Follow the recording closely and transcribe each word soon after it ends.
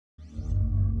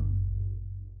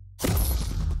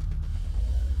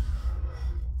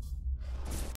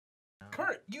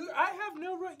I have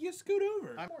no right. You scoot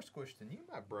over. I'm more squished than you,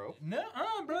 my bro.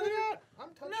 Nuh-uh, brother. I'm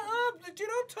touching. Nuh-uh, dude,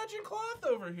 I'm touching cloth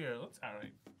over here. Let's all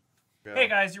right. Go. Hey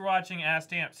guys, you're watching Ask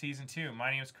Damp Season 2.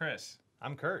 My name is Chris.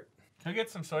 I'm Kurt. Can we get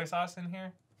some soy sauce in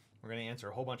here? We're going to answer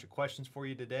a whole bunch of questions for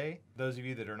you today. Those of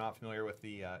you that are not familiar with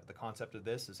the concept of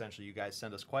this, essentially you guys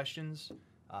send us questions.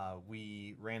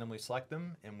 We randomly select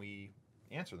them and we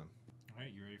answer them. All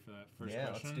right, you ready for that first question?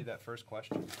 Yeah, let's do that first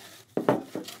question.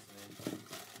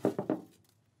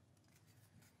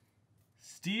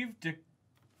 Steve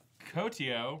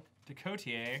Decotier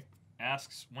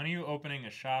asks, when are you opening a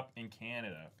shop in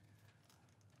Canada?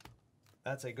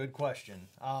 That's a good question.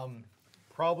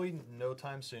 Probably no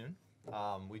time soon.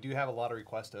 We do have a lot of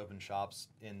requests to open shops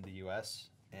in the U.S.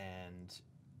 and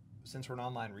since we're an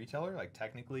online retailer, like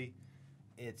technically,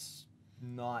 it's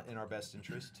not in our best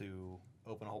interest to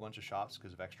open a whole bunch of shops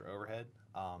because of extra overhead.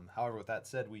 However, with that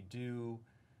said, we do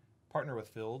partner with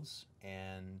Fields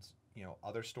and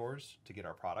other stores to get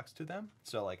our products to them.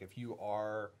 So like if you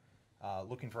are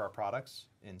looking for our products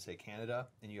in say Canada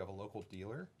and you have a local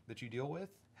dealer that you deal with,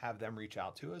 have them reach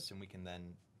out to us and we can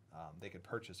then they could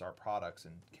purchase our products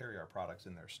and carry our products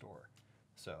in their store.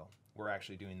 So we're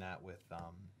actually doing that with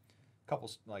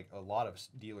a lot of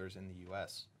dealers in the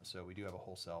U.S. So we do have a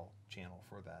wholesale channel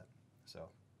for that. So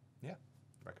yeah,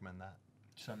 recommend that.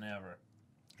 So never.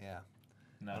 Yeah.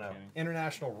 No kidding.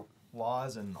 International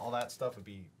laws and all that stuff would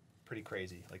be pretty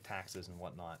crazy, like taxes and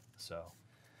whatnot. So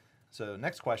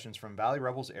next question is from Valley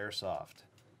Rebels Airsoft.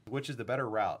 Which is the better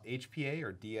route, HPA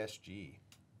or DSG?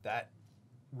 That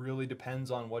really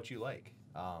depends on what you like.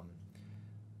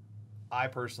 I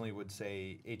personally would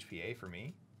say HPA for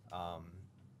me,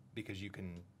 because you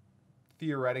can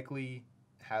theoretically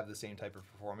have the same type of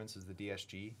performance as the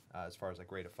DSG as far as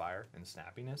like rate of fire and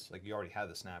snappiness. Like you already have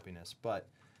the snappiness, but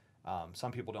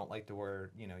some people don't like to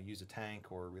use a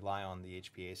tank or rely on the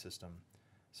HPA system.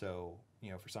 So,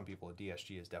 for some people, a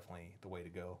DSG is definitely the way to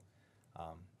go.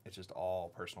 It's just all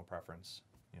personal preference.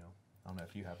 I don't know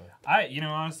if you have a.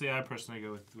 Honestly, I personally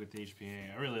go with the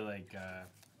HPA. I really like.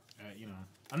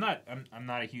 I'm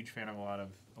not a huge fan of a lot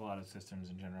of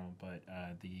systems in general, but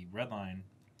the Redline,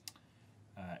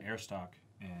 Airstock,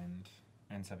 and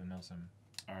N7 Milsim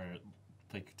are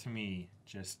like to me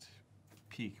just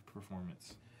peak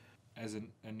performance. As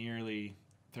a nearly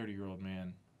 30-year-old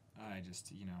man, I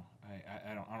just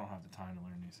I don't have the time to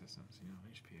learn new systems.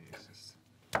 HPA is just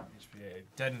HPA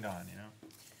dead and gone.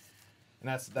 And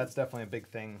that's definitely a big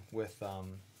thing with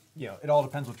it all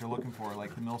depends what you're looking for.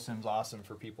 Like the Milsim's awesome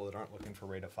for people that aren't looking for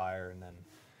rate of fire, and then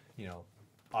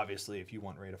obviously if you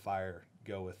want rate of fire,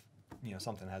 go with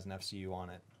something that has an FCU on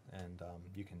it, and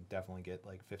you can definitely get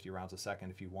like 50 rounds a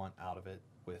second if you want out of it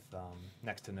with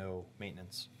next to no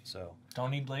maintenance. So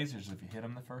don't need lasers if you hit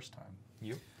them the first time.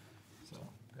 So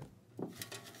good.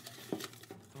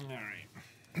 All right.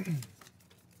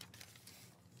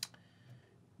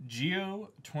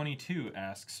 Geo22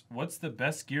 asks, what's the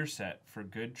best gear set for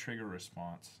good trigger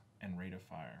response and rate of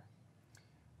fire?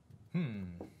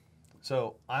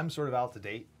 So I'm sort of out to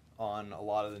date on a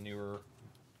lot of the newer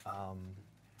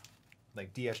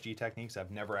like DSG techniques.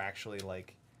 I've never actually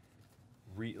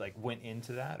went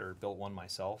into that or built one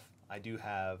myself. I do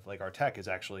have our tech is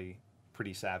actually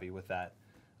pretty savvy with that.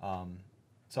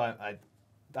 So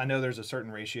I know there's a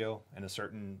certain ratio and a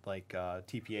certain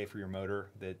TPA for your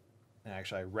motor that. And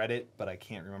actually, I read it, but I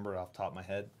can't remember it off the top of my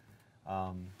head.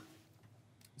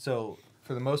 So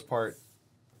for the most part,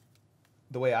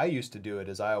 the way I used to do it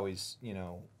is I always, you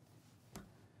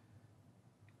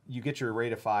get your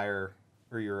rate of fire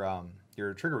or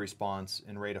your trigger response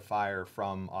and rate of fire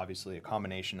from obviously a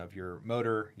combination of your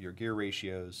motor, your gear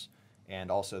ratios,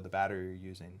 and also the battery you're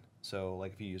using. So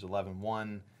like if you use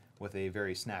 11.1 with a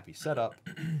very snappy setup,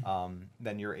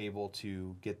 then you're able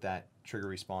to get that trigger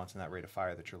response and that rate of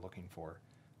fire that you're looking for.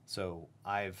 So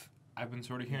I've been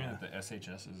sort of hearing that the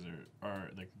SHSs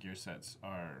are like gear sets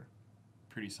are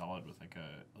pretty solid with an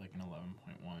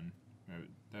 11.1.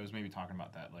 I was maybe talking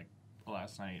about that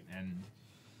last night,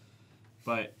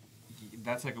 but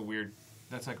that's a weird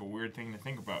thing to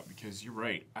think about because you're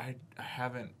right. I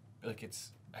haven't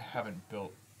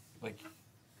built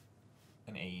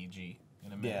an AEG.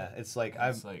 Yeah,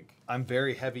 I'm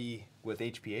very heavy with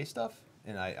HPA stuff,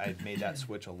 and I made that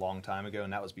switch a long time ago,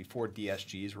 and that was before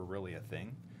DSGs were really a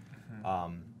thing.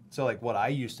 Mm-hmm. So what I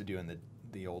used to do in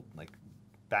the old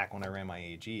back when I ran my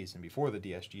AEGs and before the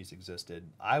DSGs existed,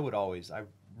 I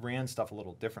ran stuff a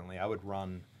little differently. I would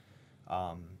run,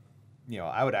 I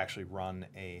would actually run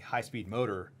a high-speed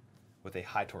motor with a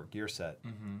high-torque gear set.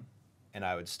 Mm-hmm. And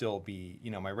I would still be,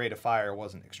 my rate of fire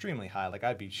wasn't extremely high.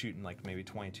 I'd be shooting maybe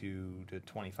 22 to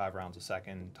 25 rounds a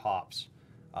second tops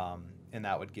and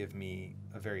that would give me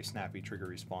a very snappy trigger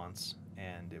response,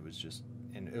 and it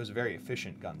was a very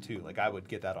efficient gun too. Like I would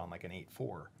get that on like an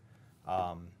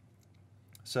 8.4.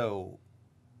 So,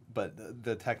 but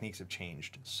the techniques have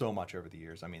changed so much over the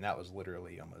years. I mean, that was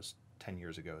literally almost 10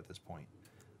 years ago at this point.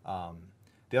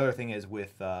 The other thing is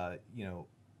with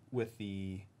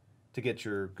to get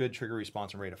your good trigger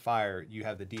response and rate of fire, you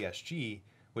have the DSG,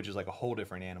 which is like a whole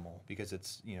different animal because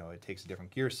it's, it takes a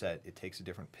different gear set, it takes a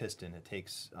different piston, it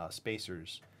takes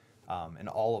spacers, and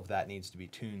all of that needs to be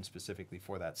tuned specifically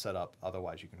for that setup.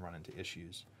 Otherwise, you can run into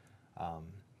issues.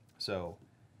 So,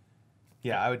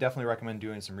 yeah, I would definitely recommend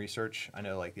doing some research. I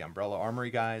know like the Umbrella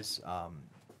Armory guys,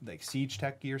 like Siege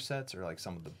Tech gear sets are like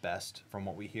some of the best from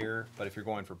what we hear. But if you're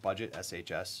going for budget,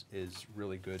 SHS is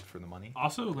really good for the money.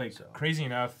 Also, like crazy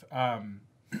enough, a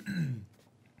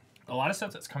lot of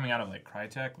stuff that's coming out of like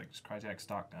Crytek, like just Crytek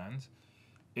stock guns,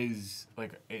 is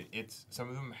like it's some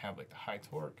of them have like the high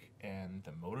torque and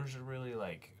the motors are really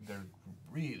they're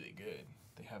really good.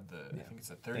 They have I think it's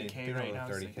a 30K right now.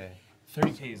 30K.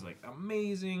 30K is like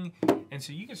amazing, and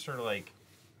so you can sort of like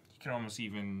you can almost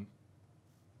even.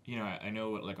 I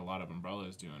know what like a lot of Umbrella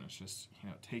is doing. It's just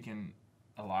taking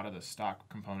a lot of the stock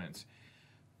components,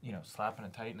 slapping a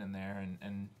Titan in there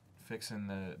and fixing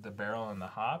the barrel and the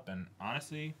hop. And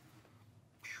honestly,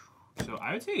 so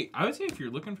I would say if you're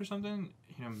looking for something,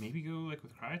 maybe go like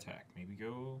with Crytek. Maybe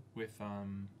go with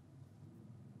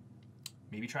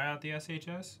maybe try out the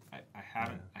SHS. I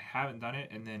haven't done it.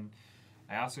 And then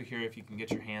I also hear if you can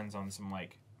get your hands on some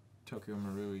like Tokyo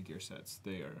Marui gear sets,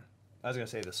 they are. I was going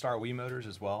to say the Star Wii motors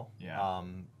as well. Yeah.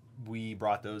 We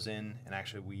brought those in, and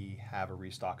actually we have a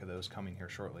restock of those coming here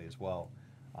shortly as well.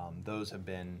 Those have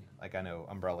been, like I know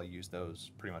Umbrella used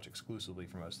those pretty much exclusively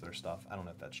for most of their stuff. I don't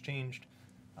know if that's changed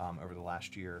over the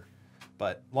last year.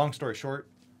 But long story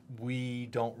short, we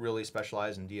don't really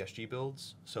specialize in DSG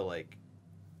builds. So like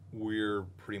we're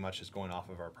pretty much just going off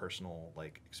of our personal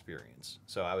like experience.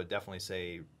 So I would definitely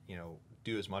say,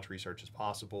 do as much research as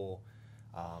possible.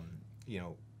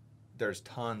 There's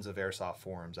tons of airsoft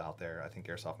forums out there. I think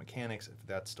Airsoft Mechanics, if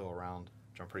that's still around,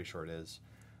 which I'm pretty sure it is,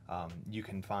 you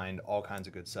can find all kinds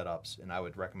of good setups, and I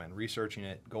would recommend researching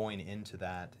it, going into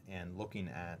that, and looking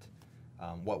at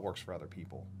what works for other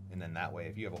people. And then that way,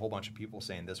 if you have a whole bunch of people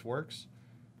saying this works,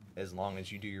 as long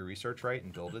as you do your research right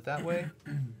and build it that way,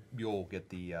 you'll get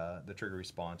the trigger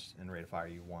response and rate of fire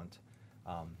you want.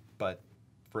 But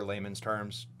for layman's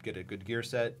terms, get a good gear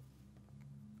set,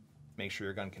 make sure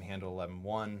your gun can handle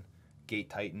 11.1, Gate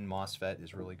Titan MOSFET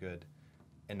is really good,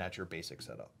 and that's your basic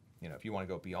setup. If you want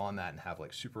to go beyond that and have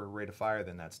like super rate of fire,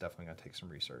 then that's definitely going to take some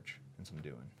research and some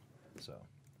doing. So,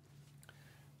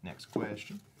 next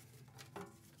question.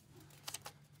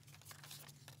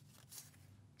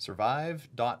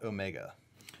 Survive.Omega.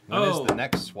 When is the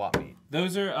next swap meet?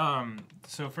 Those are,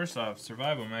 so first off,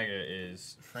 Survive Omega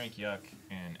is Frank Yuck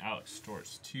and Alex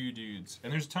Storts, two dudes.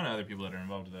 And there's a ton of other people that are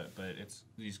involved with that, but it's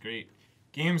these great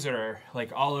games that are like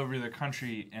all over the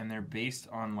country, and they're based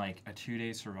on like a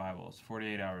 2-day survival. It's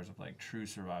 48 hours of like true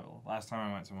survival. Last time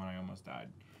I went to one, I almost died.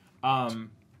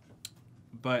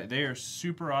 But they are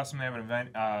super awesome. They have an event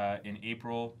in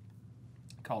April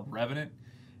called Revenant,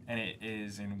 and it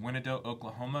is in Winnedote,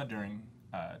 Oklahoma during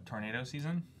tornado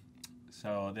season.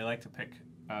 So they like to pick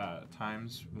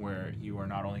times where you are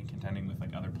not only contending with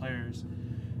like other players,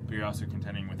 but you're also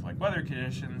contending with like weather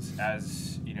conditions,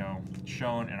 as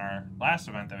shown in our last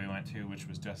event that we went to, which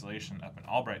was Desolation up in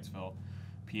Albrightsville,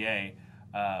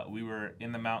 PA. We were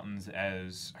in the mountains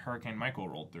as Hurricane Michael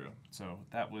rolled through, so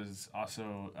that was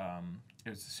also it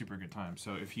was a super good time.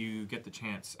 So if you get the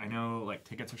chance, I know like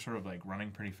tickets are sort of like running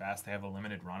pretty fast. They have a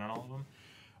limited run on all of them,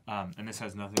 and this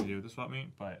has nothing to do with the swap meet,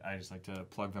 but I just like to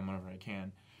plug them whenever I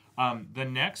can. The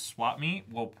next swap meet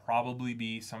will probably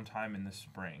be sometime in the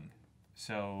spring.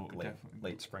 So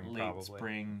late spring, late probably.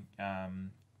 Spring.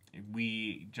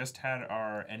 We just had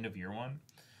our end of year one,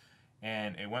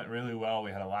 and it went really well.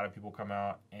 We had a lot of people come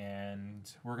out, and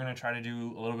we're gonna try to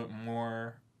do a little bit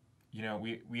more.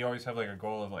 We always have like a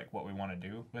goal of like what we want to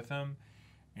do with them,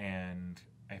 and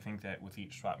I think that with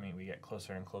each swap meet we get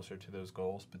closer and closer to those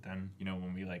goals. But then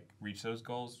when we like reach those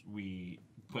goals, we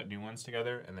put new ones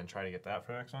together and then try to get that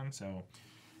for the next one. So.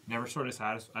 Never sort of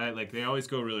satisfied. Like they always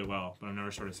go really well, but I'm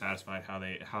never sort of satisfied how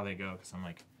they go, because I'm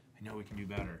like, I know we can do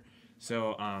better.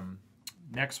 So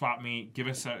next swap meet, give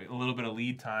us a little bit of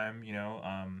lead time,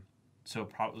 so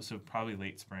probably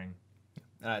late spring.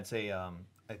 And I'd say I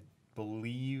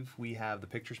believe we have the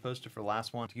pictures posted for the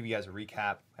last one. To give you guys a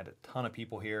recap, I had a ton of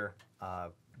people here.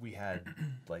 We had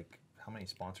like how many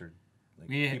sponsored? Like,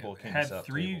 we people had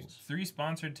three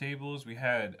sponsored tables. We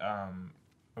had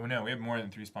we had more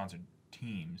than 3 sponsored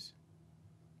teams.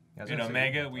 Yeah, In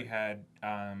Omega, we had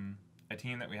a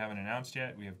team that we haven't announced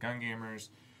yet. We have Gun Gamers.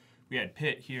 We had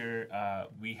Pitt here.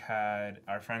 We had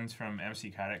our friends from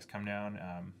MC Codex come down.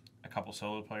 A couple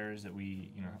solo players that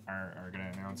we are going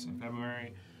to announce in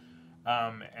February.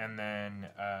 And then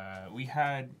we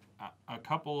had a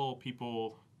couple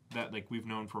people that like we've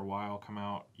known for a while come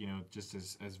out, just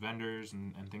as vendors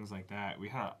and things like that. We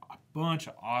had a bunch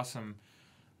of awesome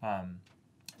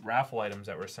raffle items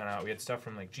that were sent out. We had stuff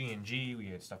from like G&G, we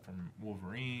had stuff from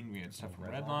Wolverine, we had stuff from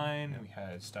Redline, we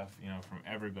had stuff, from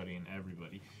everybody and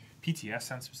everybody. PTS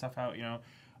sent some stuff out,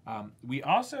 We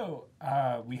also,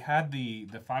 we had the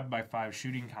 5x5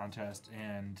 shooting contest,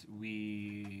 and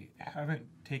we haven't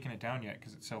taken it down yet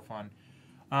because it's so fun.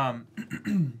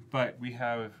 But we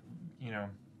have,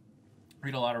 we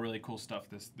had a lot of really cool stuff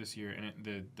this year,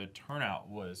 and the turnout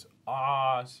was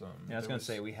awesome. Yeah, I was going to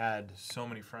say, we had so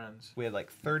many friends. We had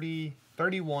like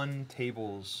 31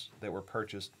 tables that were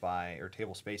purchased by, or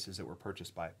table spaces that were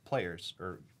purchased by players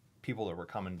or people that were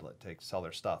coming to sell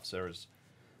their stuff. So there was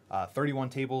 31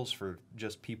 tables for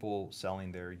just people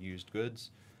selling their used goods,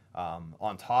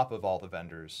 on top of all the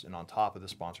vendors and on top of the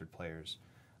sponsored players.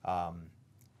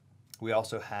 We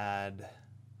also had,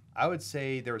 I would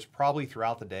say there was probably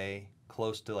throughout the day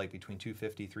close to like between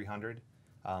 250, 300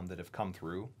 that have come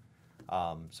through.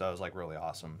 So it was like really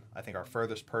awesome. I think our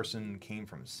furthest person came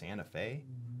from Santa Fe,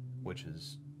 which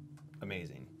is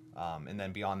amazing. And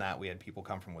then beyond that, we had people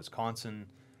come from Wisconsin.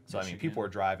 So Michigan. I mean, people were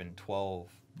driving 12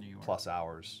 plus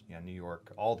hours. Yeah, New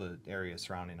York, all the areas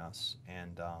surrounding us.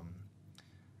 And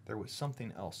there was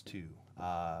something else too.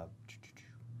 I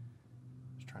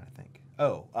was trying to think.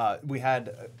 We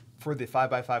had, for the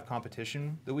 5x5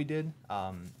 competition that we did,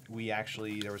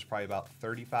 there was probably about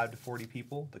 35 to 40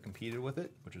 people that competed with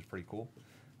it, which was pretty cool.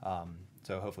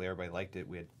 So hopefully everybody liked it.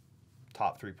 We had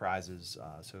top 3 prizes,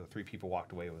 so 3 people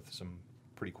walked away with some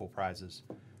pretty cool prizes.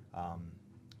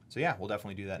 So yeah, we'll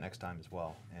definitely do that next time as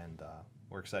well, and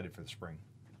we're excited for the spring.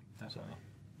 Definitely.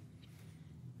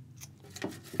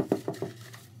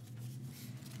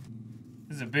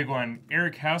 This is a big one.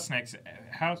 Eric House.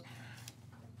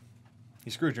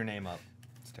 You screwed your name up.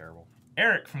 It's terrible.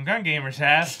 Eric from Gun Gamers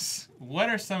asks, what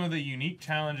are some of the unique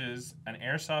challenges an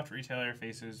airsoft retailer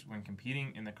faces when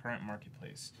competing in the current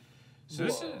marketplace? So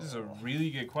this is a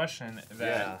really good question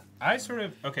that I so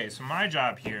my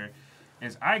job here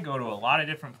is I go to a lot of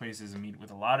different places and meet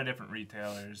with a lot of different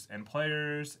retailers and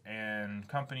players and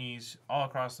companies all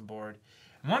across the board.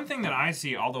 And one thing that I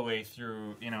see all the way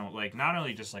through, like not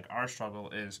only just like our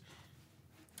struggle is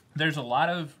there's a lot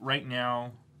of, right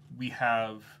now, we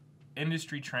have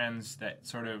industry trends that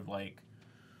sort of like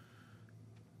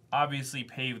obviously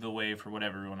pave the way for what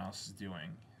everyone else is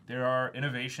doing. There are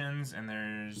innovations and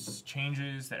there's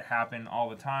changes that happen all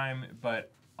the time,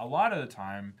 but a lot of the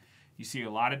time you see a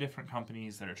lot of different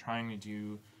companies that are trying to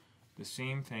do the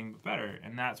same thing but better,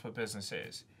 and that's what business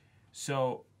is.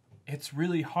 So it's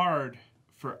really hard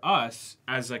for us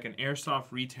as like an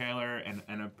airsoft retailer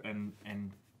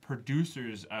and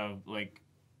producers of like,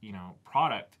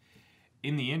 product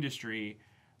in the industry.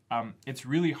 It's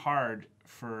really hard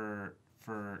for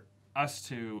us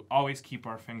to always keep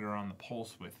our finger on the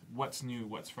pulse with what's new,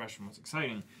 what's fresh, and what's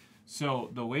exciting. So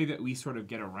the way that we sort of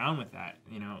get around with that,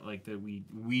 like that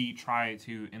we try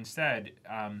to instead,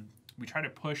 we try to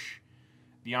push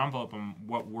the envelope on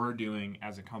what we're doing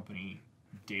as a company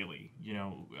daily.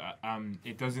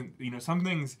 It doesn't, some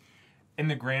things in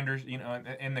the grander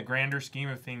scheme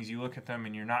of things, you look at them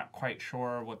and you're not quite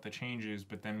sure what the change is,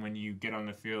 but then when you get on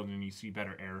the field and you see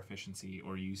better air efficiency,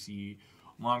 or you see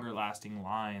longer lasting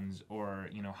lines, or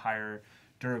higher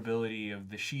durability of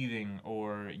the sheathing,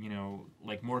 or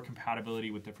like more compatibility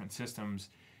with different systems,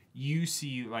 you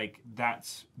see like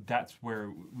that's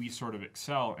where we sort of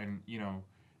excel. And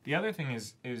the other thing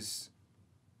is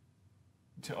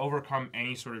to overcome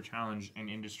any sort of challenge in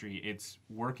industry, it's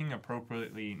working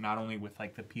appropriately, not only with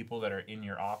like the people that are in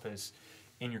your office,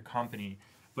 in your company,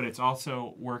 but it's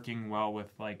also working well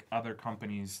with like other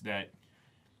companies that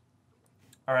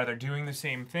are either doing the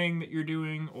same thing that you're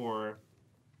doing, or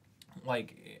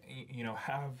like,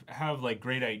 have like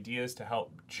great ideas to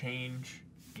help change,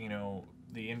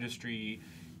 the industry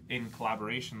in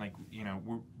collaboration. Like,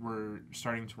 we're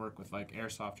starting to work with like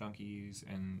Airsoft Junkies,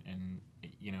 and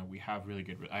we have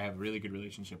I have a really good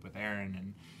relationship with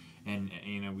Aaron,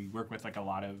 and we work with like a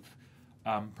lot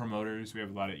of promoters. We have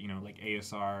a lot of, like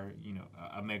ASR,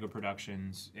 Omega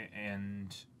Productions,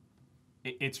 and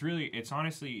it's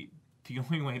honestly the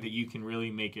only way that you can really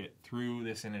make it through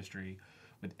this industry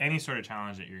with any sort of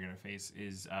challenge that you're going to face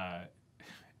is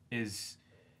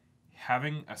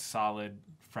having a solid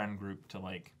friend group to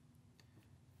like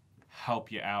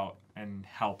help you out and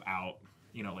help out.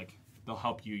 You know, like they'll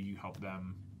help you, you help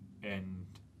them, and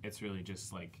it's really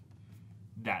just like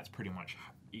that's pretty much,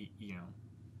 you know,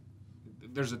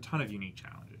 there's a ton of unique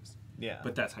challenges. Yeah.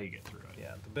 But that's how you get through it.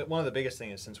 Yeah. But one of the biggest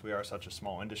things is, since we are such a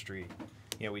small industry,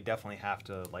 you know, we definitely have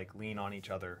to like lean on each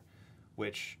other,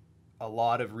 which a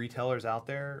lot of retailers out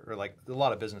there, or like a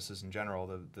lot of businesses in general,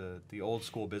 the old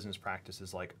school business practice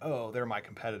is like, oh, they're my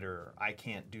competitor, I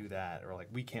can't do that, or like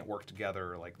we can't work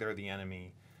together, or like they're the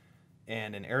enemy.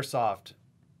 And in Airsoft,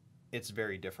 it's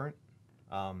very different.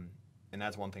 And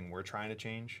that's one thing we're trying to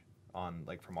change on,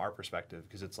 like, from our perspective,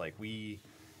 because it's like we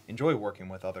enjoy working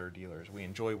with other dealers. We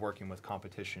enjoy working with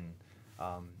competition.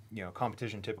 You know,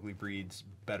 competition typically breeds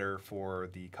better for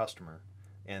the customer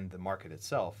and the market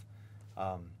itself.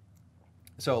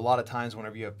 So a lot of times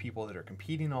whenever you have people that are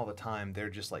competing all the time, they're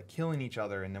just like killing each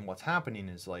other. And then what's happening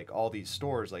is like all these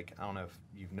stores, like, I don't know if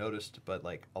you've noticed, but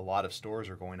like a lot of stores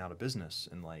are going out of business,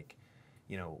 and like,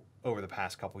 you know, over the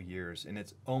past couple years. And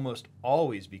it's almost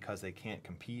always because they can't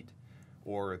compete,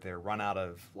 or they're run out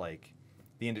of like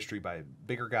the industry by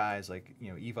bigger guys like,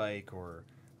 you know, Evike or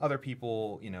other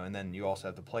people, you know. And then you also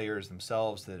have the players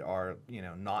themselves that are, you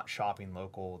know, not shopping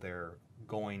local. They're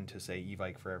going to say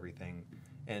Evike for everything.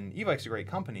 And Evike's a great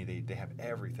company. They have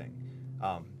everything.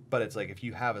 But it's like, if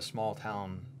you have a small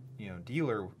town, you know,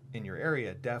 dealer in your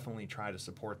area, definitely try to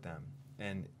support them.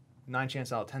 And 9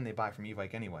 chances out of 10, they buy from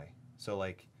Evike anyway. So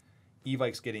like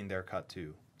Evike's getting their cut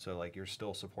too. So like you're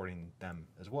still supporting them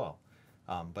as well.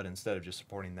 But instead of just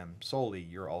supporting them solely,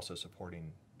 you're also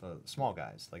supporting the small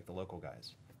guys, like the local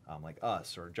guys, like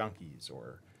us or Junkies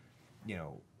or, you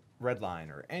know, Redline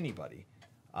or anybody.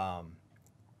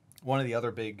 One of the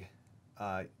other big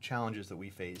challenges that we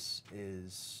face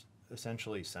is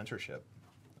essentially censorship.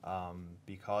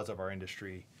 Because of our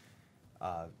industry,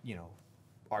 you know,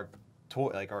 our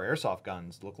airsoft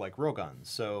guns look like real guns.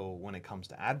 So when it comes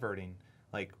to adverting,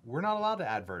 like, we're not allowed to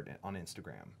advert on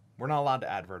Instagram. We're not allowed to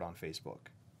advert on Facebook,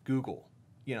 Google.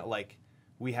 You know, like,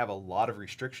 we have a lot of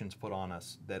restrictions put on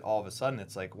us that all of a sudden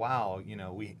it's like, wow, you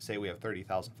know, we say we have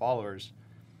 30,000 followers.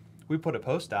 We put a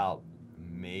post out,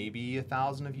 maybe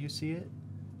 1,000 of you see it,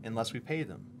 unless we pay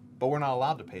them. But we're not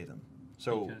allowed to pay them.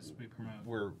 So because we promote.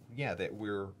 We're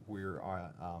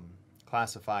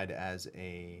classified as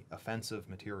a offensive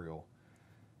material.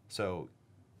 So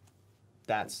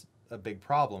that's a big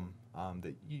problem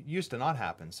that used to not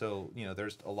happen. So, you know,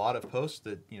 there's a lot of posts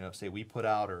that, you know, say we put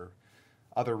out or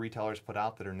other retailers put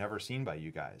out that are never seen by you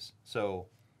guys. So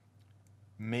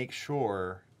make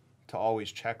sure to always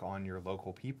check on your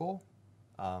local people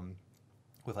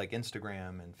with like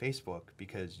Instagram and Facebook,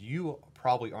 because you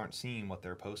probably aren't seeing what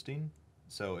they're posting.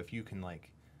 So if you can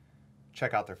like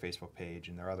check out their Facebook page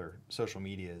and their other social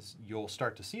medias, you'll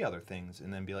start to see other things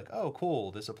and then be like, oh,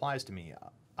 cool, this applies to me.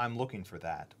 I'm looking for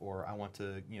that, or I want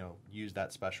to, you know, use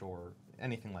that special, or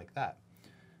anything like that.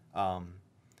 And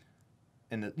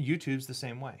YouTube's the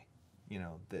same way, you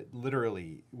know, that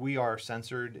literally we are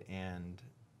censored and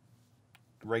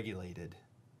regulated,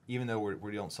 even though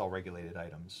we don't sell regulated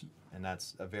items. And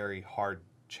that's a very hard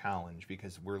challenge,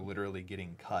 because we're literally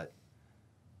getting cut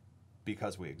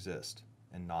because we exist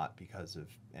and not because of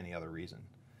any other reason.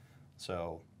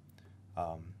 So,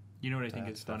 you know what I think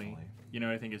is funny? definitely... You know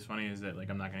what I think is funny is that, like,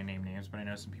 I'm not going to name names, but I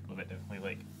know some people that definitely,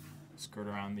 like, skirt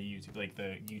around the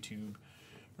YouTube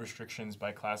restrictions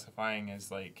by classifying as,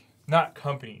 like, not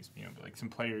companies, you know, but, like, some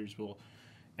players will,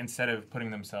 instead of putting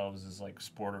themselves as, like,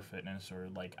 sport or fitness, or,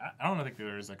 like, I don't think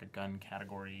there is, like, a gun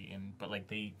category, but, like,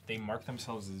 they mark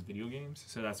themselves as video games.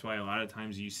 So that's why a lot of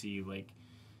times you see, like,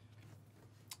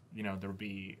 you know, there'll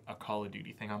be a Call of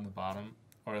Duty thing on the bottom,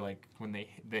 or, like, when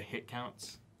the hit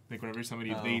counts. Like, whenever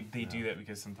somebody, they do that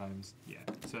because sometimes,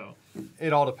 so.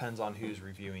 It all depends on who's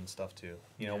reviewing stuff, too.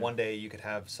 You know, Yeah. one day you could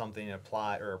have something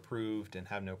applied or approved and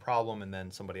have no problem, and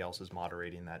then somebody else is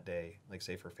moderating that day, like,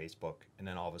 say, for Facebook, and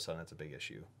then all of a sudden it's a big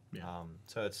issue. Yeah.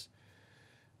 So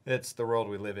it's the world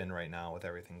we live in right now with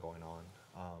everything going on.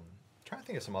 Trying to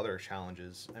think of some other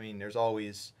challenges. I mean, there's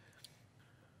always,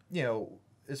 you know,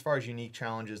 as far as unique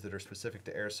challenges that are specific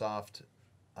to Airsoft,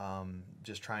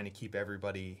 just trying to keep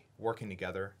everybody working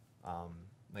together.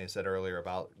 Like I said earlier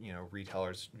about, you know,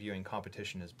 retailers viewing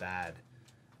competition as bad,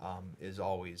 is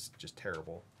always just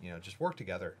terrible. You know, just work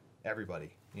together,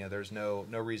 everybody. You know, there's no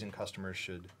reason customers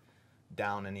should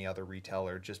down any other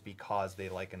retailer just because they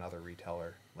like another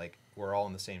retailer. Like, we're all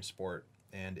in the same sport,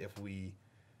 and if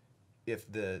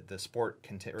the sport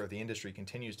or the industry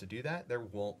continues to do that, there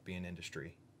won't be an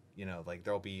industry. You know, like,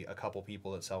 there'll be a couple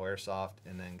people that sell Airsoft,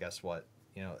 and then guess what?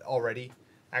 You know, already,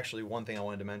 actually, one thing I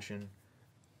wanted to mention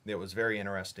that was very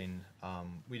interesting,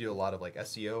 we do a lot of, like,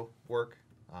 SEO work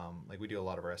Like we do a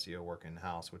lot of our SEO work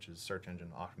in-house, which is search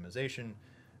engine optimization,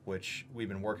 which we've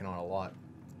been working on a lot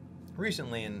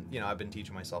recently, and I've been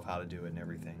teaching myself how to do it and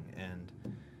everything. And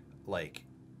like,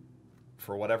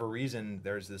 for whatever reason,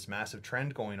 there's this massive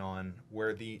trend going on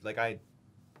where I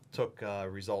took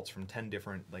results from 10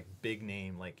 different like big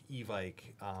name like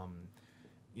Evike,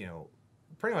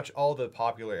 pretty much all the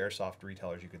popular airsoft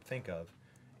retailers you could think of,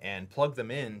 and plugged them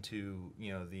into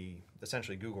the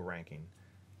essentially Google ranking.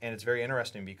 And it's very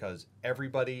interesting because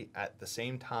everybody at the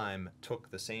same time took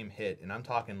the same hit, and I'm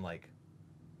talking like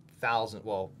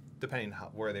depending on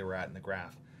where they were at in the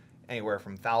graph, anywhere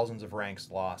from thousands of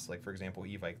ranks lost. Like for example,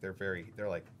 Evike, they're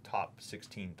like top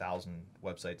 16,000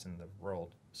 websites in the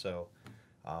world. So,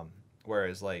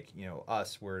 whereas like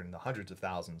us, we're in the hundreds of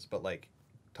thousands, but like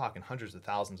talking hundreds of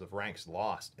thousands of ranks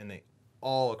lost, and they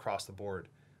all across the board,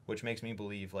 which makes me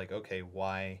believe like, okay,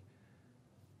 why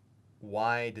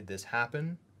did this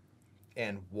happen,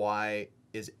 and why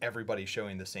is everybody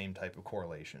showing the same type of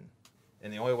correlation?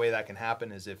 And the only way that can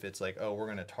happen is if it's like, oh, we're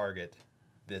going to target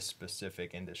this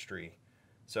specific industry.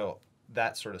 So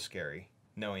that's sort of scary,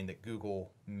 knowing that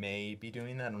Google may be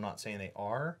doing that. I'm not saying they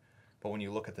are, but when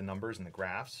you look at the numbers and the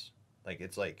graphs, like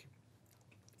it's like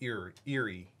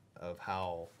eerie of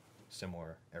how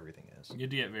similar everything is. You have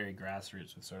to get very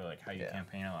grassroots with sort of like how you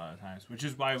campaign a lot of times, which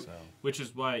is why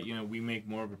we make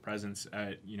more of a presence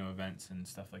at events and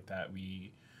stuff like that.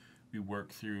 We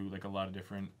work through like a lot of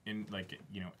different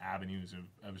avenues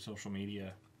of social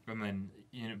media, and then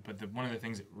but one of the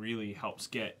things that really helps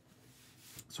get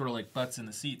sort of like butts in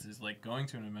the seats is like going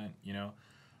to an event.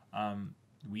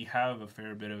 We have a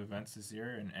fair bit of events this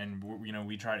year, and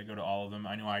we try to go to all of them.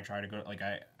 I know I try to go, like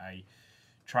I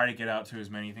try to get out to as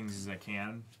many things as I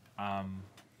can.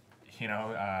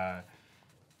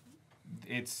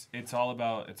 It's all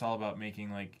about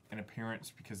making like an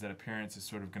appearance, because that appearance is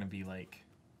sort of going to be like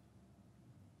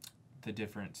the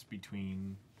difference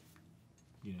between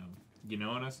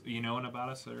knowing about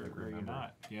us or you're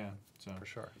not. Yeah, so for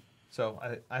sure. So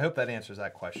I hope that answers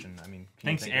that question. I mean,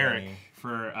 thanks Eric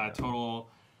for a total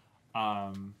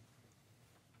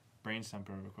brain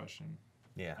stumper of a question.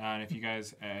 Yeah. And if you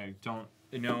guys don't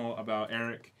know about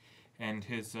Eric and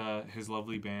his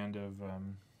lovely band of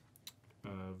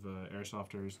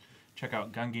airsofters, check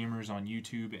out Gun Gamers on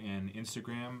YouTube and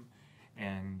Instagram,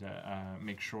 and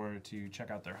make sure to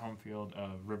check out their home field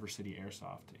of River City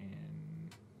Airsoft in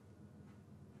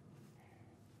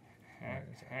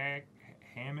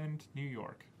Hammond, New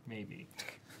York, maybe.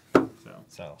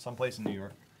 So someplace in New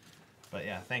York. But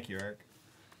yeah, thank you, Eric.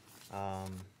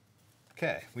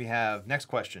 Okay, we have next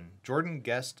question. Jordan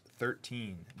Guest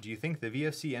 13. Do you think the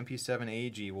VFC MP7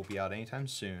 AEG will be out anytime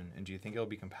soon, and do you think it'll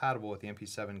be compatible with the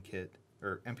MP7 kit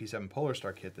or MP7 Polar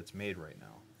Star kit that's made right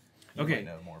now? You might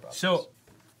know more about this.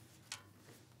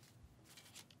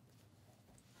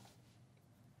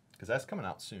 Because that's coming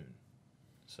out soon.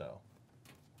 So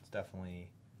it's definitely...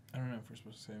 I don't know if we're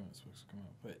supposed to say when it's supposed to come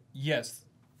out, but yes.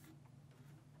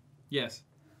 Yes.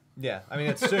 Yeah, I mean,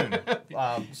 it's soon.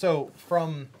 So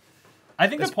from... I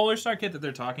think the Polar Star kit that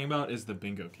they're talking about is the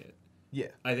bingo kit. Yeah.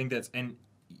 I think that's... And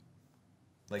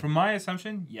from my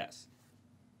assumption, yes.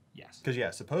 Yes.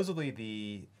 Because, supposedly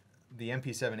the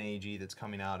MP7 AEG that's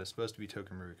coming out is supposed to be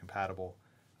Token Maru compatible.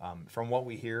 From what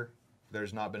we hear,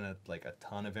 there's not been a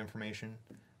ton of information,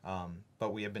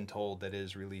 but we have been told that it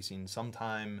is releasing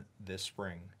sometime this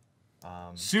spring.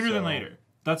 Sooner than later.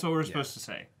 That's what we're supposed to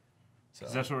say.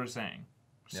 Because that's what we're saying.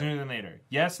 Sooner than later.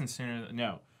 Yes, and sooner than...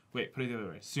 No. Wait, put it the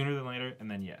other way. Sooner than later,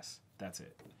 and then yes. That's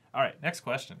it. All right, next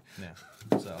question. Yeah.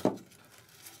 So,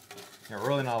 we're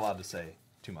really not allowed to say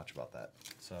too much about that.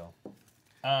 So,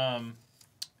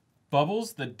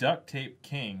 Bubbles, the Duct Tape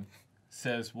King,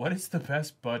 says, what is the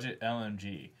best budget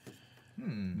LMG?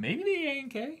 Maybe the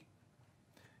A&K?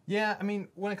 Yeah, I mean,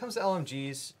 when it comes to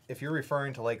LMGs, if you're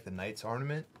referring to like the Knight's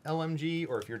Ornament LMG,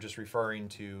 or if you're just referring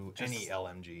to any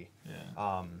LMG,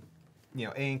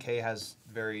 A&K has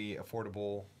very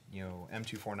affordable,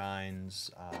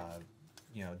 M249s,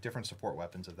 different support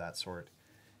weapons of that sort.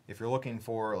 If you're looking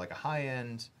for like a high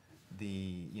end,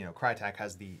 the Crytek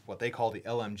has what they call the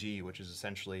LMG, which is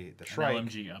essentially the Shrike.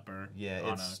 LMG upper.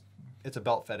 Yeah, it's a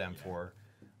belt fed M4,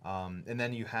 and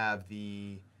then you have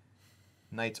the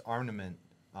Knight's Armament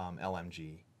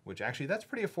LMG, which actually that's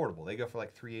pretty affordable. They go for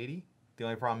like $380. The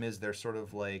only problem is they're sort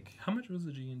of like... How much was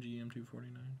the G&G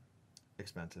M249?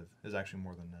 Expensive. It's actually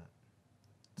more than that.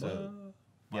 So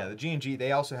yeah, the G&G,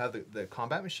 they also have the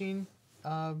Combat Machine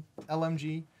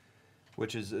LMG,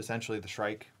 which is essentially the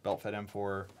Shrike belt fed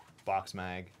M4 box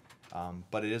mag,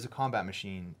 but it is a combat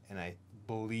machine, and I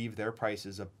believe their price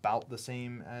is about the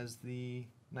same as the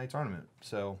Knight's Ornament.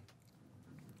 So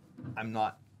I'm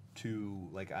not too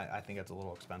like I think it's a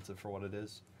little expensive for what it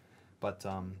is. But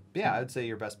yeah, I'd say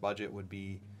your best budget would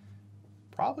be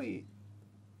probably,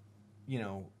 you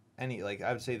know, any like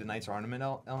I would say the Knights Ornament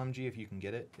LMG if you can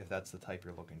get it, if that's the type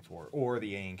you're looking for, or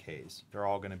the A&Ks. They're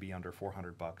all going to be under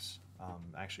 $400.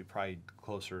 Actually, probably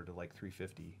closer to like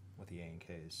 $350 with the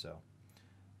A&Ks. So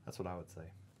that's what I would say.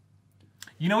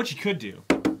 You know what you could do?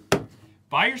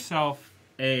 Buy yourself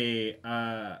a.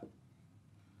 How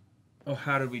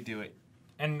did we do it?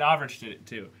 And Novrich did it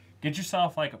too. Get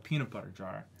yourself like a peanut butter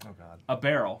jar. Oh God. A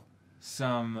barrel,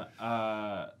 some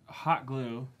hot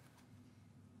glue.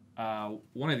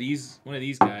 One of these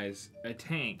guys, a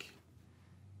tank,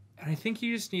 and I think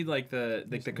you just need like the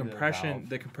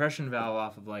compression valve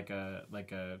off of like a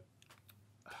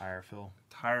tire fill,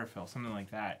 something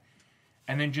like that,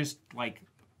 and then just like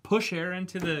push air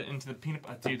into the peanut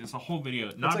butter. Dude, it's a whole video.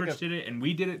 Novrich did it, and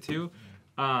we did it too,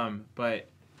 but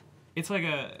it's like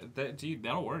dude,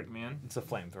 that'll work, man. It's a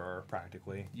flamethrower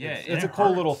practically. Yeah, it's a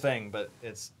cool little thing, but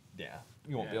it's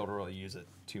you won't be able to really use it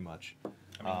too much.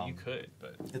 I mean, you could,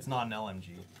 but it's not an LMG.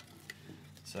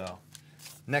 So,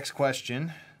 next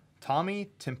question,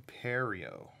 Tommy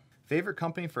Temperio. Favorite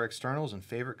company for externals and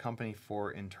favorite company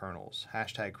for internals.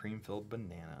 # cream-filled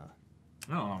banana.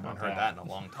 Oh, I haven't heard that in a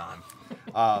long time.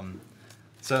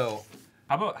 So,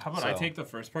 how about I take the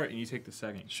first part and you take the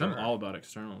second? Sure. I'm all about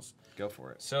externals. Go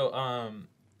for it. So,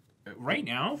 right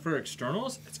now for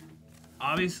externals, it's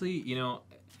obviously, you know,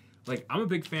 like I'm a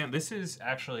big fan. This is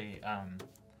actually.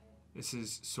 This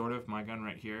is sort of my gun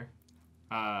right here.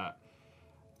 I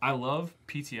love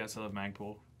PTS. I love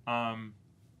Magpul. But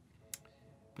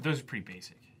those are pretty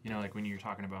basic. You know, like when you're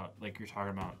talking about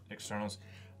externals.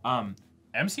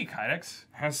 MC Kydex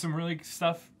has some really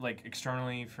stuff like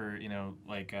externally for, you know,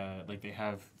 like they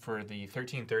have for the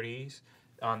 1330s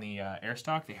on the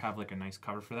Airstock. They have like a nice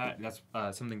cover for that. That's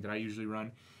something that I usually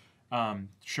run.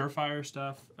 Surefire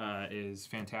stuff is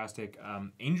fantastic.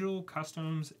 Angel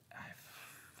Customs,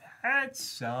 had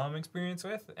some experience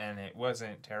with, and it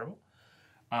wasn't terrible.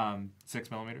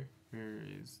 6mm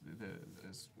is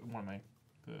one of my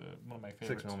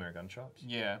favorites. 6mm gun shops.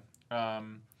 Yeah,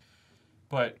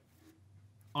 but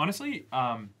honestly,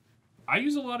 I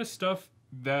use a lot of stuff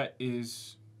that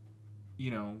is,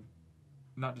 you know,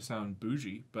 not to sound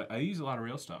bougie, but I use a lot of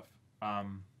real stuff.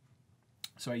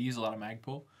 So I use a lot of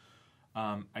Magpul.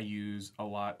 I use a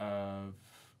lot of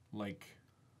like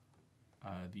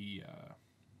the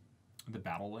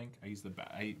Battle Link. I use the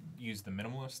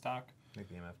minimalist stock. Like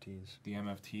the MFTs. The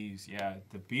MFTs, yeah.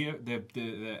 The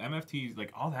MFTs,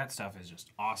 like all that stuff is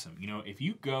just awesome. You know, if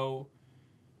you go,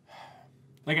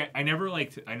 like I never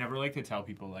like to tell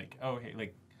people like, oh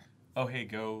hey,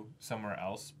 go somewhere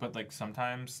else. But like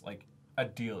sometimes like a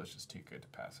deal is just too good to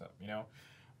pass up. You know,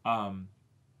 on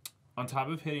top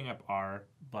of hitting up our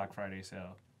Black Friday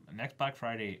sale, next Black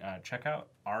Friday, check out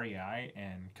REI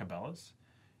and Cabela's,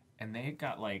 and they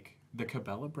got like the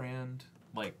Cabela brand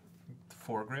like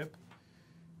foregrip.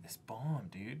 It's bomb,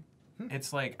 dude.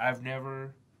 It's like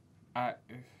it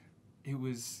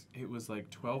was like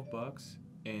 $12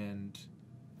 and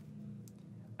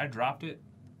I dropped it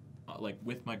like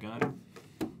with my gun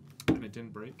and it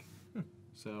didn't break.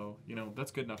 So, you know,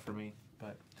 that's good enough for me.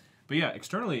 But yeah,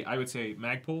 externally I would say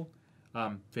Magpul,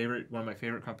 one of my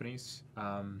favorite companies,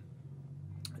 and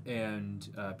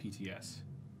PTS.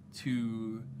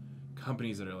 Two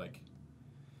companies that are like,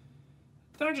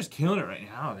 they're just killing it right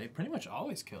now. They pretty much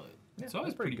always kill it. Yeah, it's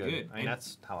always pretty good. I mean,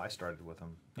 that's how I started with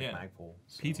them, like yeah. Magpul.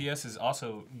 So. PTS is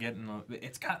also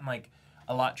it's gotten like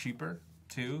a lot cheaper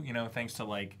too, you know, thanks to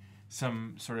like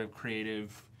some sort of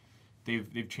creative,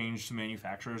 they've changed some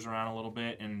manufacturers around a little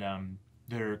bit, and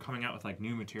they're coming out with like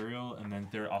new material, and then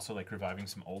they're also like reviving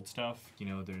some old stuff. You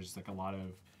know, there's like a lot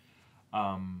of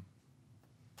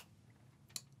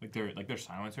their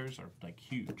silencers are like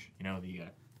huge. You know,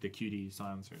 the QD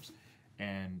silencers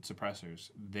and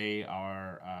suppressors, they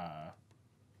are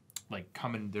like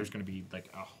coming. There's going to be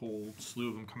like a whole slew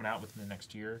of them coming out within the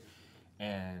next year,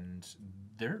 and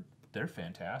they're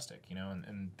fantastic, you know,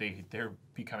 and they're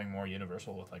becoming more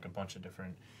universal with like a bunch of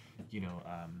different, you know,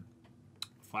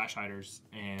 flash hiders.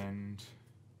 And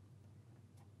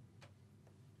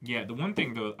yeah, the one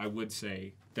thing though I would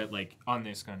say that like on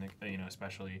this gun, you know,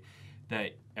 especially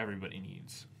that everybody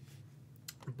needs,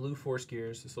 blue force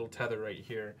gears, this little tether right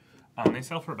here. They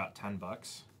sell for about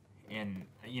 $10, and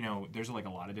you know, there's like a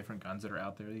lot of different guns that are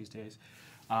out there these days.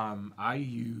 I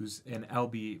use an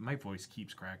LB. My voice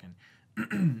keeps cracking.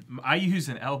 I use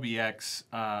an LBX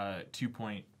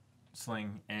 2-point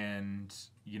sling, and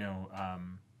you know,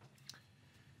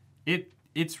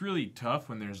 it's really tough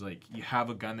when there's like you have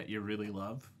a gun that you really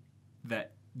love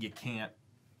that you can't,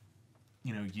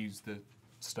 use the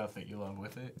stuff that you love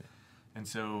with it. And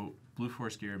so Blue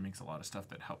Force gear makes a lot of stuff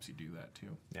that helps you do that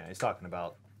too. Yeah, he's talking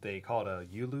about, they call it a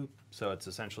U-loop, so it's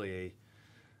essentially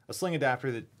a sling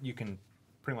adapter that you can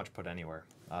pretty much put anywhere,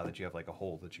 that you have like a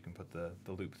hole that you can put the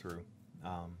loop through.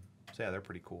 So yeah, they're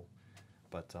pretty cool.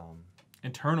 But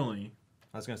internally,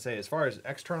 I was going to say, as far as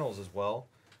externals as well,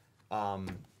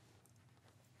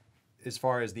 as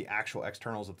far as the actual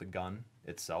externals of the gun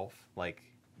itself, like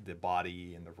the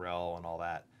body and the rail and all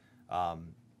that,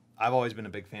 I've always been a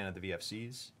big fan of the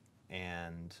VFCs.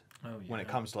 And when it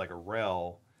comes to like a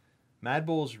rail, Mad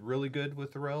Bull's really good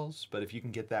with the rails, but if you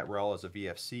can get that rail as a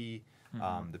VFC,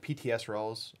 the PTS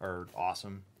rails are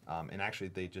awesome. And actually,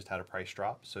 they just had a price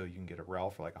drop, so you can get a rail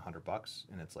for like $100,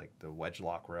 and it's like the wedge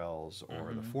lock rails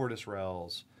or the Fortis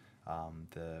rails,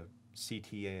 the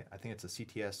CTA, I think it's the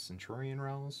CTS Centurion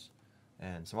rails,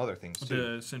 and some other things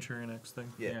too. The Centurion X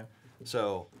thing. Yeah.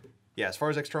 So, yeah, as far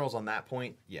as externals on that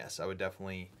point, yes, I would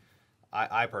definitely.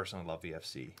 I personally love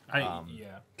VFC.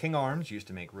 King Arms used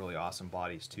to make really awesome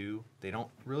bodies too. They don't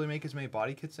really make as many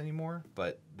body kits anymore,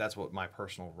 but that's what my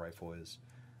personal rifle is.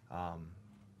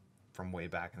 From way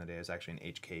back in the day, it was actually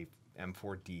an HK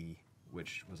M4D,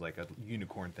 which was like a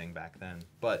unicorn thing back then.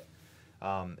 But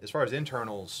as far as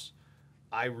internals,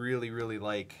 I really, really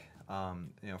like,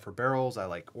 for barrels, I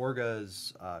like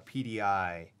Orgas,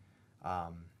 PDI,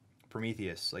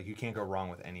 Prometheus. Like, you can't go wrong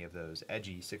with any of those.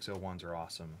 Edgy 601s are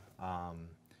awesome.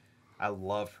 I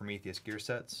love Prometheus gear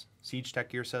sets. Siege Tech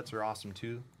gear sets are awesome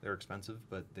too. They're expensive,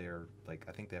 but they're like,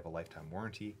 I think they have a lifetime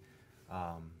warranty.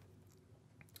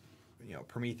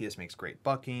 Prometheus makes great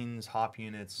buckings, hop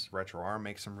units. RetroArm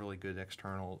makes some really good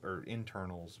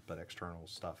internals, but external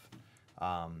stuff.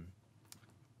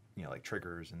 Like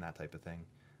triggers and that type of thing.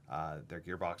 Their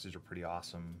gearboxes are pretty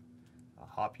awesome.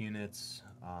 Hop units.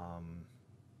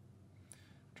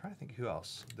 Trying to think who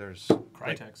else. There's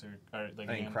Crytek's are like,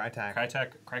 I mean, Crytek.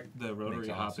 Crytek, the rotary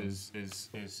hop is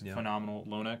phenomenal.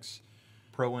 Lonex.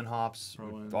 ProWin hops.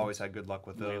 We've always had good luck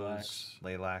with those.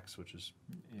 Laylax, which is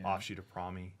offshoot of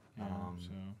Promi.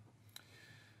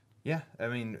 Yeah, I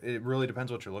mean, it really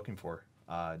depends what you're looking for.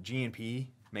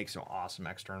 G&P makes some awesome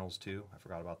externals too. I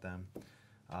forgot about them.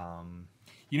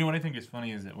 What I think is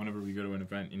funny is that whenever we go to an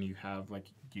event and you have like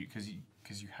because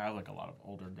you have like a lot of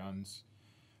older guns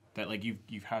that like you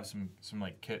have some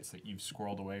like kits that you've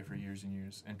squirreled away for years and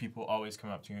years, and people always come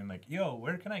up to you and like, yo,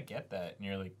 where can I get that? And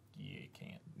you're like, yeah, you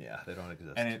can't. Yeah, they don't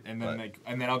exist. And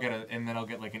then I'll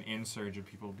get like an insurge of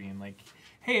people being like,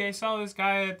 hey, I saw this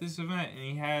guy at this event and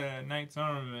he had a Knight's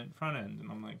Armament front end, and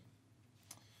I'm like,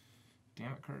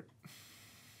 damn it, Kurt.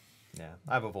 Yeah,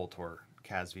 I have a Voltor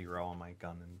CASV rail on my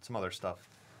gun and some other stuff.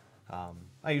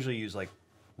 I usually use like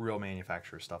real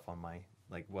manufacturer stuff on my,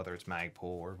 like whether it's Magpul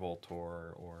or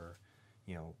Voltor or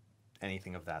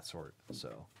anything of that sort.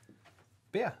 So,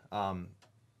 but yeah,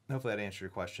 hopefully that answered your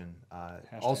question.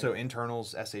 Also,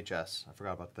 internals, SHS. I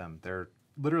forgot about them. They're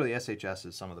literally, SHS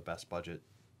is some of the best budget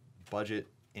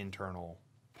internal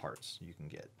parts you can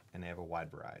get, and they have a wide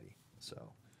variety.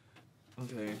 So,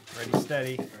 okay, ready,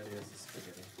 steady. Ready as a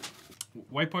spaghetti.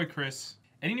 White Boy Chris,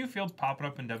 any new fields popping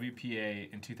up in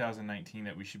WPA in 2019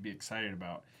 that we should be excited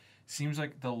about? Seems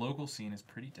like the local scene is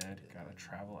pretty dead. Gotta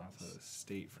travel out of the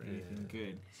state for anything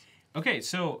good. Okay,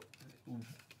 so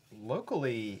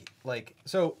locally, we'll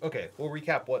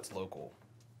recap what's local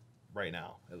right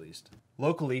now, at least.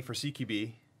 Locally, for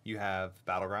CQB, you have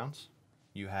Battlegrounds.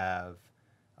 You have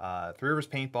Three Rivers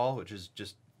Paintball, which is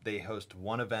just, they host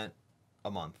one event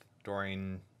a month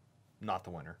during not the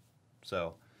winter.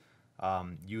 So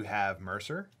you have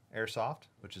Mercer Airsoft,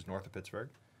 which is north of Pittsburgh.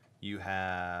 You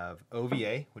have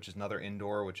OVA, which is another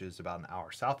indoor, which is about an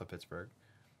hour south of Pittsburgh.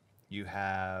 You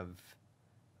have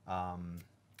PA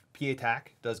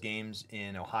TAC does games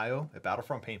in Ohio at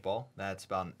Battlefront Paintball. That's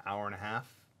about an hour and a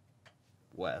half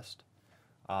west.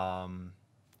 Who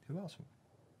else?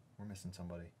 We're missing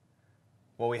somebody.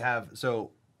 Well, we have,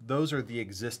 so those are the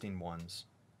existing ones.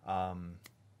 I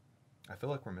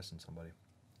feel like we're missing somebody.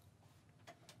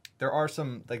 There are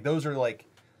some, like, those are like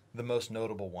the most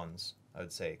notable ones, I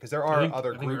would say, because there are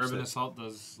other groups. I think Urban Assault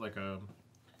does like a.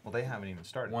 Well, they haven't even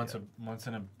started once yet.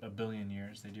 in a billion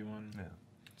years they do one. Yeah.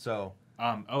 So.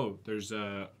 There's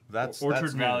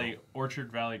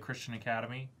Orchard Valley Christian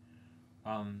Academy.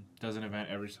 Does an event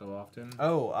every so often.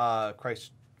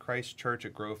 Christ Church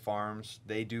at Grove Farms.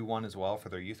 They do one as well for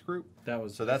their youth group.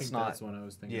 That's one I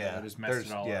was thinking. Yeah. I just messed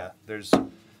it all up.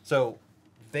 So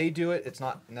they do it. It's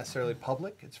not necessarily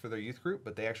public. It's for their youth group,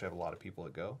 but they actually have a lot of people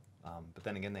that go. But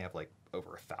then again, they have like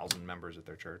over 1,000 members at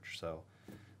their church, so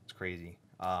it's crazy.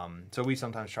 So we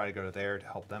sometimes try to go to there to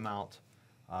help them out.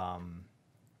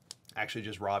 actually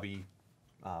just Robbie,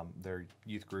 their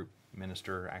youth group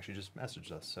minister, actually just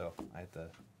messaged us, so I had to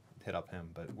hit up him.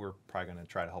 But we're probably going to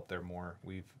try to help there more.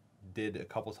 We've did a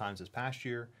couple times this past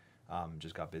year,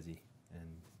 just got busy, and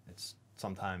it's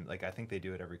sometime like I think they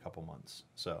do it every couple months.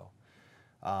 So,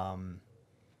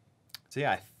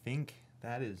 yeah, I think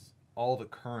that is all the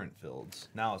current fields.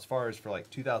 Now, as far as for like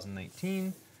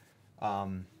 2019,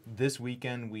 this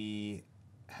weekend we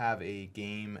have a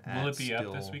game at Will it be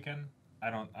Still... up this weekend? I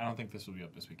don't think this will be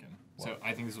up this weekend. What? So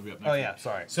I think this will be up next Oh week. yeah,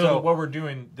 sorry. So what we're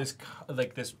doing this I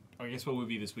guess what would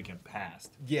be this weekend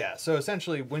past. Yeah, so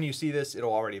essentially when you see this,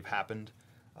 it'll already have happened.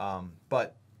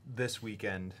 But this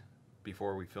weekend,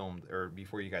 before we filmed, or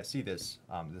before you guys see this,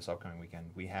 this upcoming weekend,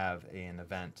 we have an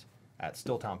event at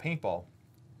Stilltown Paintball,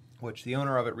 which the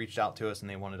owner of it reached out to us and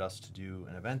they wanted us to do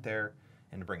an event there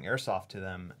and to bring Airsoft to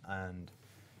them. And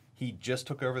he just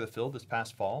took over the field this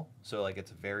past fall, so like it's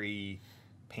a very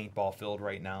paintball field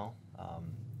right now.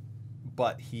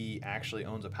 But he actually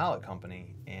owns a pallet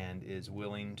company and is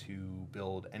willing to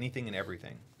build anything and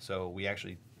everything. So we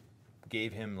actually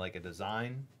gave him like a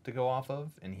design to go off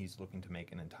of, and he's looking to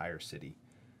make an entire city.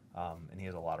 And he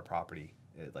has a lot of property.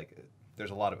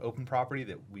 There's a lot of open property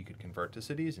that we could convert to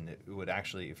cities, and it would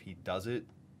actually, if he does it,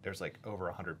 there's like over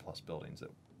 100 plus buildings that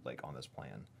like on this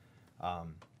plan.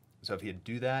 So if he'd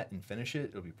do that and finish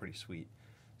it, it'll be pretty sweet.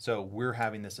 So we're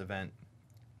having this event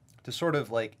to sort of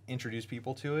like introduce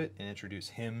people to it and introduce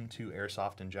him to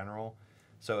Airsoft in general.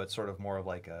 So it's sort of more of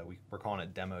like we're calling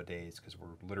it demo days because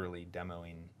we're literally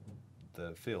demoing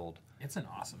the field. It's an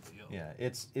awesome field. Yeah,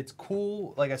 it's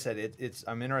cool. Like I said,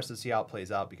 I'm interested to see how it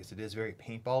plays out because it is very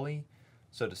paintball-y.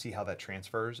 So to see how that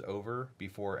transfers over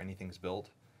before anything's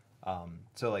built.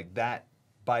 So like that,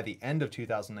 by the end of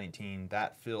 2019,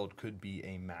 that field could be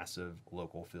a massive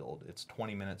local field. It's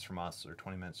 20 minutes from us, or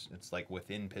 20 minutes. It's like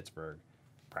within Pittsburgh,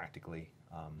 practically,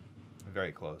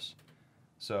 very close.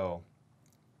 So,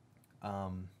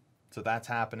 so that's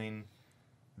happening.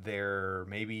 There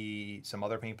may be some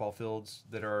other paintball fields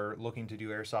that are looking to do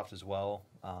Airsoft as well,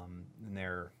 and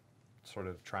they're sort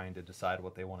of trying to decide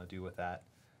what they want to do with that.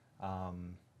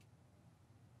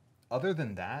 Other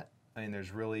than that, I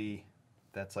mean,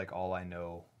 that's like all I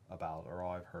know about, or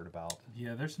all I've heard about.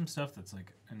 Yeah, there's some stuff that's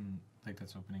like,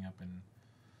 that's opening up in.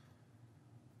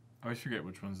 I always forget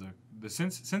which one's the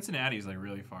Cincinnati is like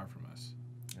really far from us.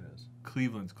 It is.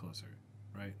 Cleveland's closer,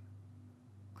 right?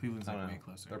 Cleveland's like way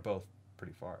closer. They're both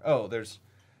pretty far. Oh,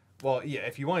 well, yeah.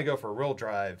 If you want to go for a real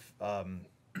drive,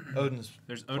 Odin's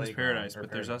Paradise, but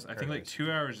there's also, I think like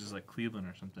 2 hours is like Cleveland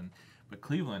or something. But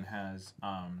Cleveland has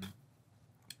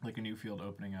like a new field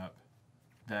opening up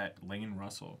that Lane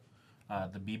Russell,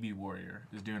 the BB Warrior,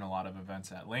 is doing a lot of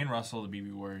events at. Lane Russell, the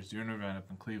BB Warrior, is doing an event up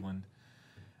in Cleveland.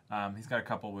 He's got a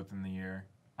couple within the year.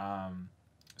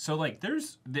 So like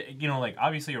there's, like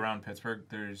obviously around Pittsburgh,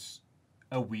 there's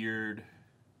a weird,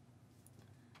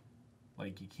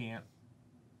 like you can't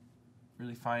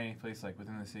really find any place like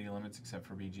within the city limits except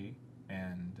for BG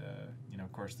and,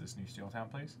 of course this new Steeltown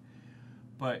place.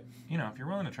 But, if you're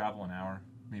willing to travel an hour,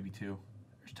 maybe two,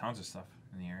 there's tons of stuff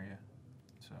in the area.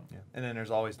 So yeah. And then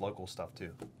there's always local stuff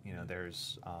too.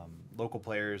 There's local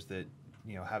players that,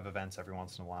 have events every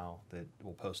once in a while that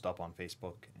will post up on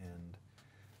Facebook. And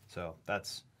so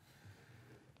that's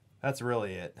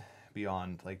really it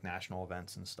beyond like national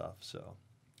events and stuff. So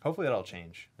hopefully that'll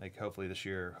change. Like hopefully this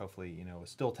year, hopefully,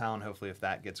 with Stilltown, hopefully if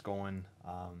that gets going,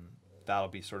 that'll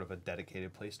be sort of a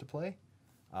dedicated place to play.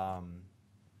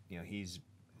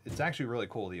 It's actually really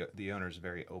cool. The owner's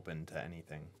very open to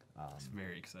anything. He's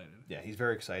very excited. Yeah, he's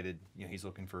very excited. He's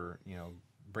looking for,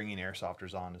 bringing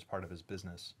airsofters on as part of his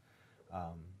business.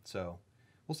 So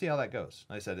we'll see how that goes.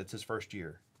 Like I said, it's his first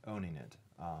year owning it.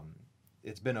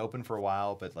 It's been open for a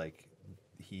while, but like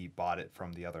he bought it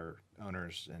from the other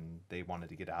owners and they wanted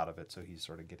to get out of it. So he's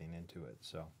sort of getting into it.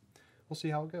 So we'll see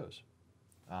how it goes.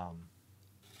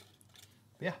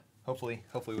 Yeah, hopefully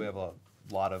we have a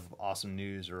lot of awesome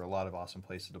news or a lot of awesome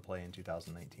places to play in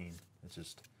 2019. It's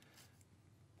just,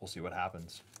 we'll see what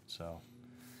happens. So,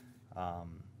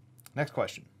 next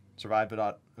question.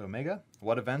 Survive.Omega.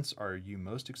 What events are you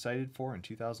most excited for in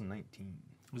 2019?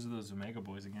 Those are those Omega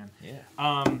boys again.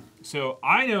 Yeah. So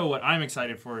I know what I'm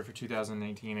excited for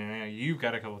 2019, and I know you've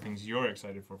got a couple of things you're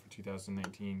excited for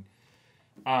 2019.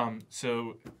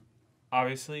 So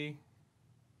obviously,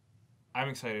 I'm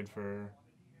excited for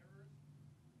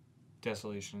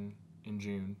Desolation in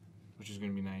June, which is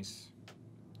going to be nice.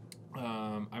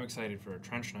 I'm excited for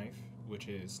Trench Knife, which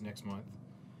is next month.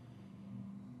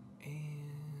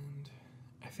 And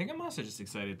I think I'm also just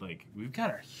excited, like, we've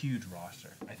got a huge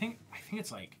roster. I think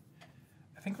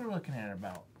we're looking at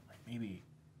about, like, maybe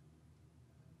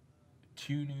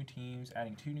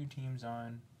adding 2 new teams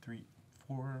on,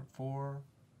 4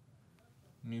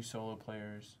 new solo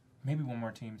players, maybe 1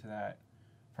 more team to that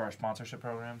for our sponsorship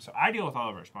program. So I deal with all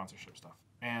of our sponsorship stuff,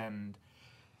 and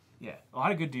yeah, a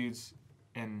lot of good dudes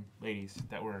and ladies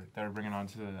that we're bringing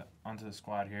onto the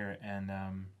squad here, and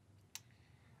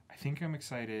I think I'm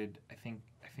excited. I think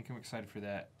I'm excited for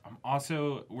that.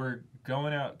 We're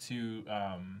going out to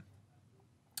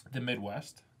the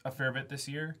Midwest a fair bit this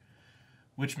year,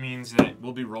 which means that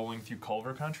we'll be rolling through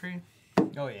Culver country.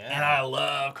 Oh yeah. And I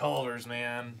love Culvers,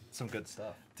 man. Some good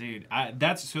stuff, dude.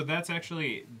 That's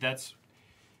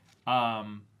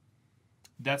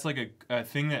like a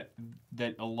thing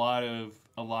that a lot of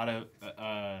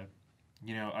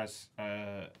us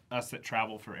that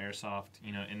travel for airsoft,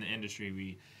 in the industry,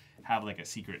 we have like a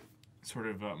secret sort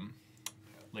of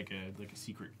like a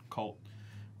secret cult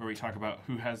where we talk about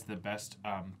who has the best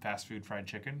fast food fried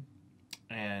chicken,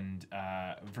 and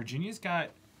Virginia's got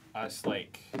us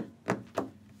like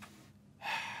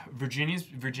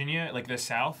Virginia, like the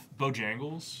South,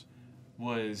 Bojangles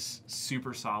was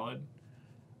super solid.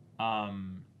 Oh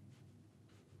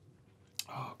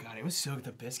god, it was so good.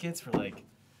 The biscuits were like,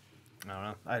 I don't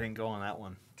know. I didn't go on that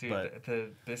one, dude. but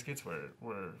The biscuits were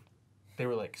they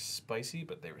were like spicy,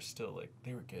 but they were still like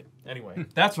they were good. Anyway,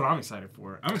 that's what I'm excited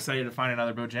for. I'm excited to find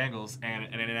another Bojangles and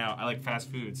In-N-Out. I like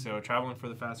fast food, so traveling for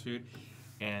the fast food,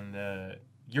 and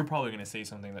you're probably gonna say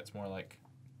something that's more like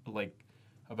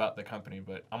about the company,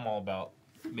 but I'm all about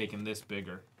making this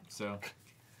bigger. So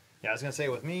yeah, I was gonna say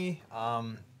with me,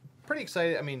 pretty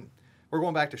excited. I mean, we're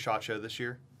going back to SHOT Show this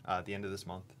year at the end of this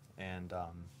month, and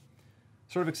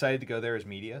sort of excited to go there as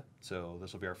media. So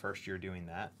this will be our first year doing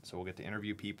that. So we'll get to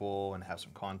interview people and have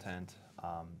some content,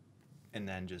 and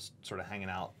then just sort of hanging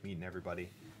out, meeting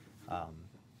everybody.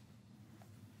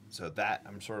 So that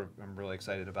I'm really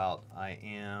excited about. I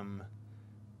am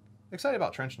excited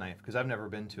about Trench Knife because I've never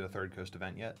been to a Third Coast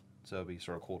event yet. So it'll be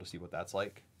sort of cool to see what that's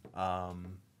like.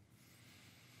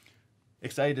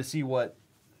 Excited to see what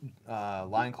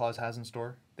Lion Claws has in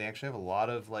store. They actually have a lot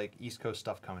of like East Coast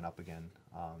stuff coming up again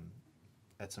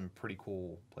at some pretty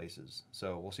cool places.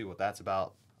 So we'll see what that's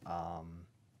about. I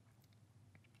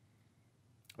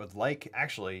would like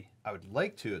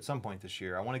to at some point this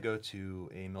year. I want to go to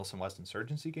a Milson West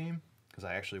Insurgency game because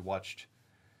I actually watched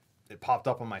it, popped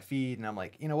up on my feed, and I'm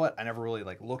like, you know what? I never really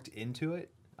like looked into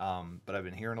it, but I've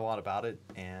been hearing a lot about it.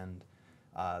 And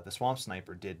the Swamp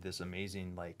Sniper did this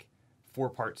amazing like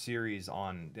 4-part series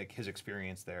on like his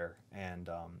experience there, and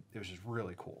it was just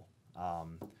really cool.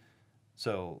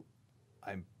 So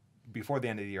before the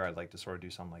end of the year, I'd like to sort of do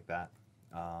something like that.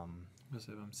 Was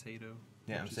it Amcedo?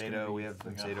 Yeah, Amcedo. We have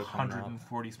Amcedo coming up.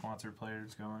 140 sponsored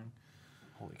players going.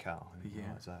 Holy cow! I didn't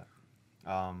realize that.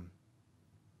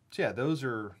 So yeah,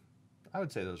 I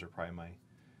would say those are probably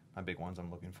my big ones I'm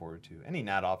looking forward to. Any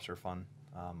nat ops are fun.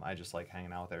 I just like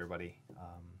hanging out with everybody.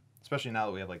 Especially now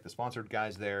that we have like the sponsored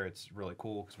guys there, it's really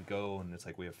cool because we go and it's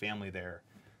like we have family there,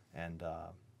 and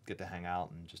get to hang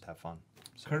out and just have fun.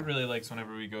 So. Kurt really likes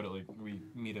whenever we go to we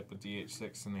meet up with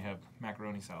DH6 and they have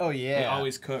macaroni salad. Oh yeah, they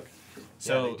always cook.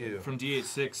 So yeah, they do. From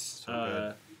DH6,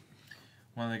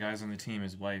 one of the guys on the team,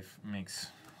 his wife makes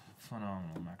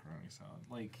phenomenal macaroni salad.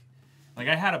 Like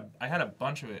I had a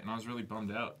bunch of it and I was really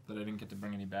bummed out that I didn't get to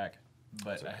bring any back.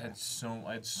 But okay. I had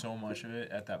so much of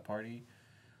it at that party.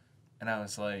 And I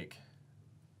was like,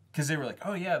 because they were like,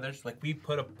 oh yeah, there's like, we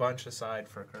put a bunch aside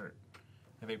for Kurt.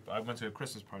 And I went to a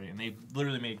Christmas party and they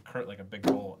literally made Kurt like a big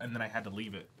bowl, and then I had to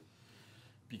leave it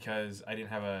because I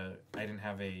didn't have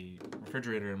a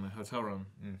refrigerator in my hotel room,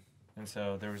 and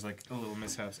so there was like a little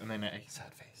mishaps, and then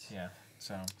sad face. Yeah.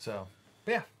 So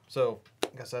yeah. So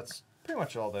I guess that's pretty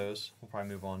much all those. We'll probably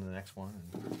move on to the next one.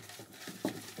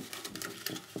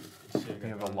 We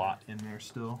have a lot in there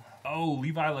still. Oh,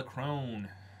 Levi Lacrone.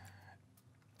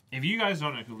 If you guys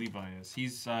don't know who Levi is,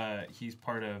 he's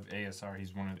part of ASR.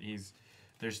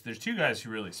 There's 2 guys who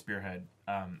really spearhead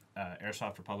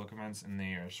Airsoft Republic events, and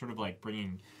they are sort of like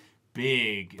bringing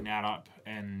big NatOp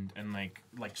and like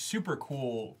super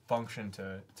cool function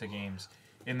to games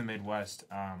in the Midwest.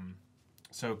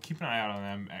 So keep an eye out on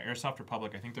them. Airsoft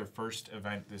Republic, I think their first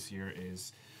event this year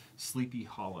is Sleepy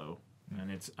Hollow,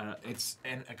 and it's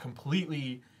a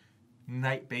completely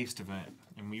night-based event.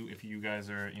 And if you guys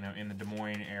are in the Des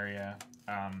Moines area,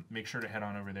 make sure to head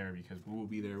on over there because we will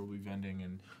be there. We'll be vending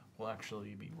and we'll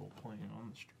actually be role playing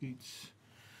on the streets.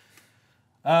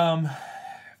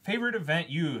 Favorite event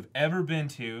you've ever been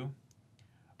to?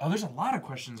 Oh, there's a lot of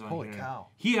questions on here. Holy cow!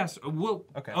 He asked. Well,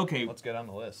 okay. Let's get on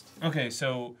the list. Okay,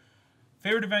 so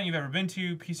Favorite event you've ever been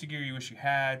to, piece of gear you wish you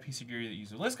had, piece of gear that you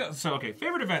use. Let's go. So, okay,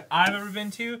 favorite event I've ever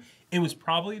been to, it was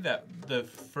probably the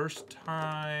first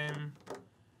time,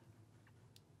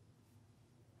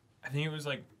 I think it was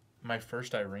like my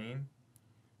first Irene,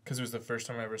 because it was the first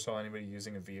time I ever saw anybody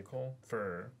using a vehicle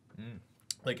for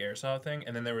like airsoft thing.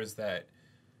 And then there was that,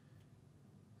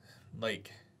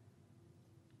 like,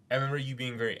 I remember you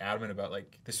being very adamant about,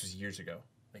 like, this was years ago,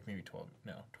 like maybe 12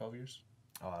 years?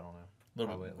 Oh, I don't know. A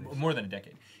little bit, more than a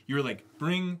decade. You were like,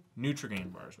 bring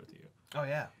Nutrigrain bars with you. Oh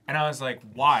yeah. And I was like,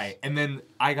 why? And then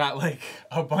I got like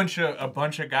a bunch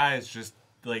of guys just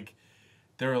like,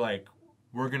 they were like,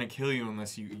 we're gonna kill you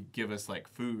unless you give us like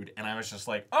food. And I was just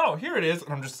like, oh, here it is.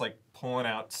 And I'm just like pulling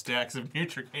out stacks of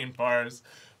Nutrigrain bars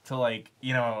to like,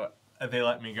 you know, they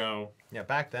let me go. Yeah,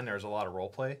 back then there was a lot of role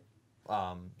play.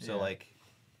 So like,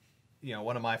 you know,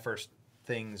 one of my first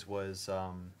things was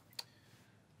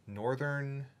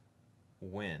Northern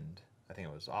Wind. I think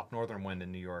it was off Northern Wind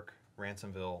in New York,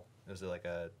 Ransomville. It was like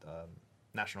a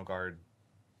National Guard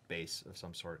base of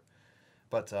some sort.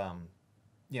 But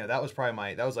you know, that was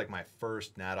probably that was like my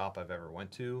first nat op I've ever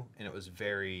went to, and it was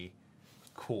very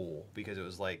cool because it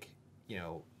was like, you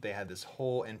know, they had this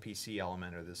whole NPC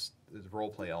element or this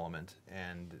role play element,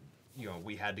 and you know,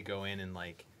 we had to go in and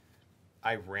like,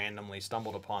 I randomly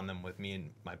stumbled upon them with me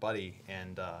and my buddy,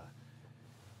 and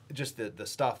just the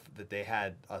stuff that they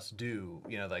had us do,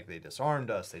 you know, like they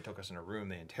disarmed us, they took us in a room,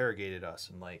 they interrogated us,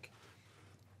 and like,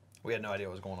 we had no idea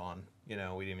what was going on. You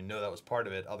know, we didn't even know that was part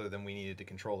of it, other than we needed to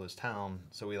control this town.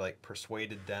 So we like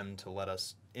persuaded them to let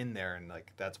us in there, and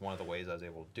like that's one of the ways I was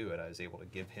able to do it. I was able to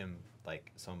give him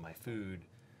like some of my food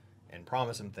and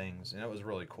promise him things, and it was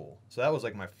really cool. So that was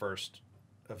like my first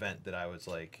event that I was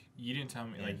like. You didn't tell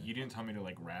me you didn't tell me to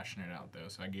like ration it out though,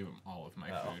 so I gave him all of my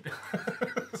food.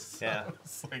 So yeah,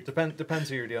 like... depends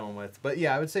who you're dealing with, but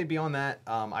yeah, I would say beyond that,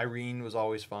 Irene was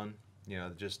always fun. You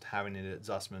know, just having it at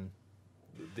Zussman,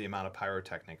 the amount of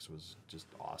pyrotechnics was just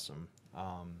awesome.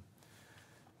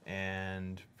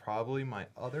 And probably my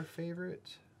other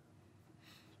favorite,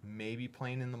 maybe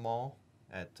playing in the mall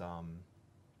at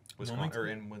Wisconsin, or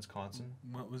in Wisconsin.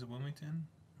 What was it, Wilmington?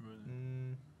 Or was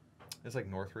it? It's like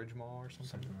Northridge Mall or something.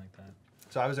 Something like that.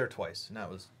 So I was there twice, and that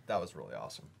was really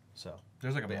awesome. So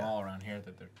there's like a mall around here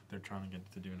that they're trying to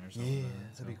get to do in there. Yeah,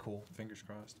 that'd be cool. Fingers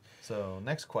crossed. So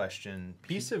next question: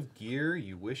 piece of gear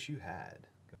you wish you had.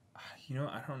 You know,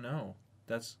 I don't know.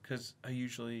 That's because I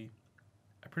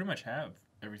pretty much have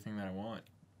everything that I want.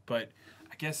 But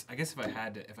I guess if I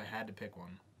had to pick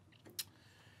one,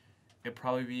 it'd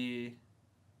probably be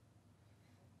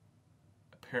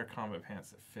a pair of combat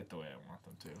pants that fit the way I want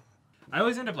them to. I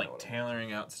always end up like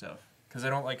tailoring out stuff because I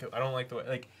don't like the way,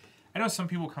 like, I know some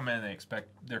people come in and they expect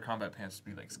their combat pants to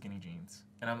be like skinny jeans,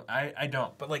 and I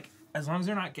don't. But like, as long as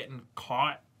they're not getting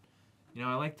caught, you know,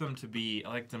 I like them to be a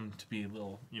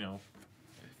little, you know,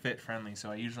 fit friendly.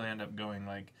 So I usually end up going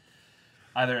like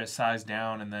either a size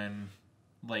down and then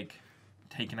like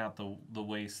taking out the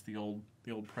waist, the old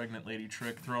pregnant lady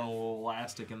trick, throwing a little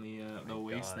elastic in the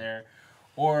waist there,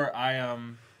 or I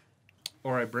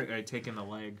take in the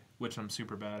leg, which I'm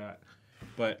super bad at.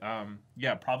 But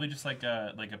yeah, probably just like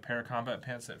a pair of combat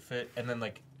pants that fit, and then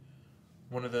like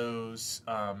one of those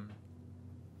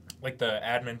like the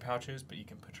admin pouches, but you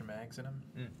can put your mags in them.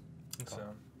 Okay. So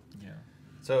yeah.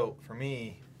 So for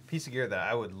me, piece of gear that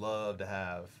I would love to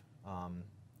have,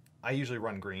 I usually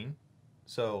run green.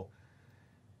 So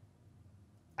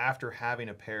after having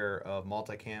a pair of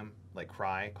multicam like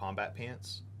Cry combat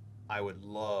pants, I would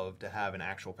love to have an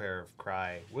actual pair of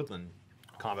Cry Woodland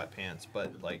combat pants,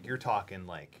 but like you're talking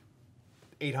like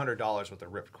 $800 with a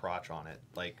ripped crotch on it,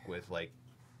 like with like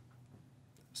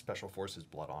Special Forces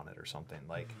blood on it or something.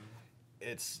 Like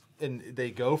and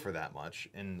they go for that much,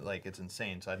 and like it's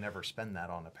insane. So I'd never spend that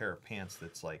on a pair of pants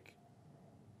that's like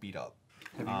beat up.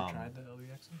 Have you ever tried the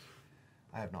LBXs?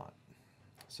 I have not.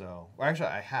 So, well, actually,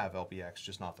 I have LBX,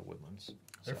 just not the Woodlands.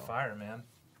 They're fire, man.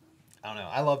 I don't know.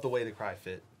 I love the way the Cry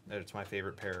fit. It's my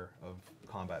favorite pair of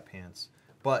combat pants.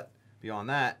 But beyond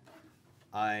that,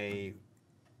 I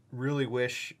really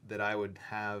wish that I would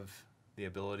have the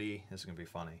ability. This is gonna be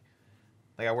funny.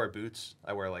 Like I wear boots.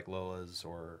 I wear like Lola's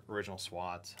or Original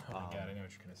SWAT. Oh my god, I know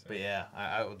what you're gonna say. But yeah,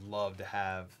 I would love to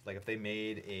have, like, if they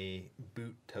made a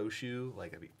boot toe shoe,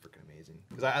 like that'd be freaking amazing.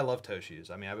 Because I love toe shoes.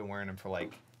 I mean, I've been wearing them for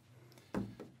like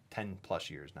 10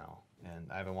 plus years now,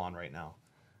 and I have them on right now.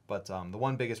 But the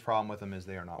one biggest problem with them is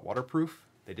they are not waterproof.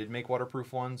 They did make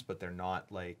waterproof ones, but they're not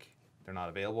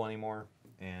available anymore.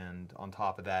 And on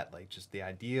top of that, like just the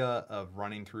idea of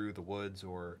running through the woods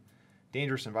or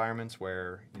dangerous environments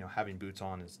where, you know, having boots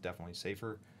on is definitely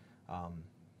safer.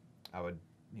 I would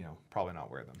you know, probably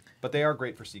not wear them. But they are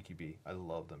great for CQB. I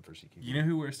love them for CQB. You know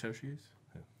who wears toe shoes?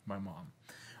 Who? My mom.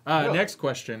 Really? Next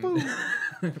question.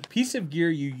 Piece of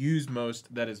gear you use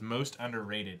most that is most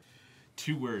underrated.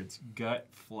 2 words. Gut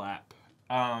flap.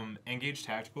 Engage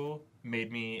Tactical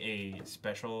made me a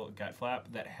special gut flap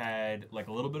that had like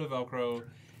a little bit of Velcro,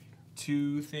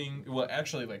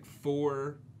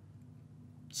 4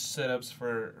 setups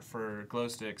for glow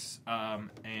sticks,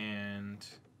 and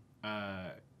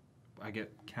I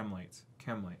get chem lights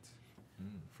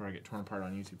before I get torn apart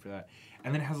on YouTube for that.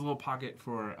 And then it has a little pocket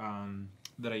for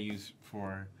that I use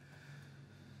for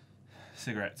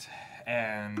cigarettes,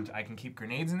 and I can keep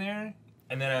grenades in there.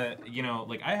 And then you know,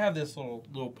 like I have this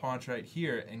little paunch right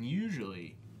here, and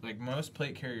usually like most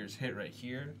plate carriers hit right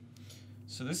here.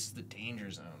 So this is the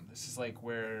danger zone. This is like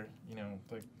where, you know,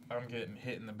 like I'm getting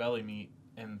hit in the belly meat,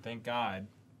 and thank God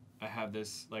I have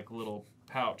this like little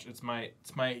pouch. It's my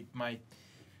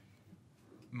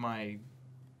money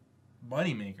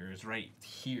maker is right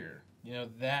here. You know,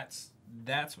 that's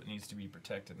what needs to be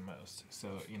protected most.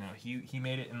 So, you know, he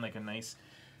made it in like a nice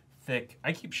thick.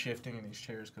 I keep shifting in these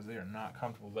chairs because they are not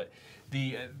comfortable. But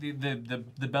the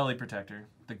belly protector,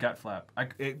 the gut flap,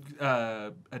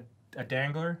 a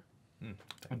dangler,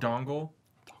 a dongler.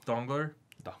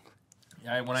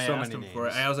 Yeah, when I asked him for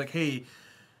it, I was like, hey,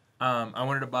 I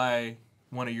wanted to buy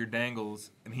one of your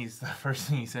dangles, and he's the first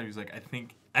thing he said. He was like,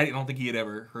 I don't think he had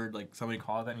ever heard like somebody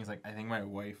call it that. And he's like, I think my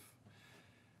wife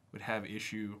would have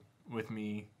issue with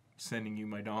me sending you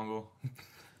my dongle.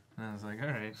 And I was like, all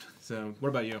right. So what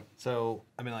about you? So,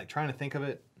 I mean, like trying to think of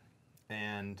it,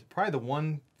 and probably the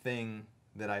one thing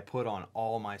that I put on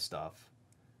all my stuff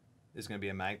is going to be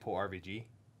a Magpul RVG.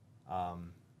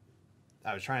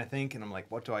 I was trying to think, and I'm like,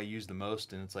 what do I use the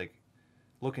most? And it's like,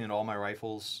 looking at all my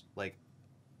rifles, like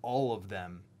all of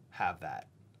them have that.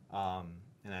 And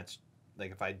that's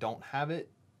like, if I don't have it,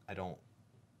 I don't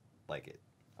like it.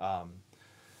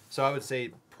 So I would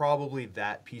say probably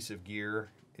that piece of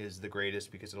gear is the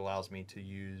greatest because it allows me to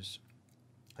use,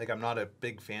 like I'm not a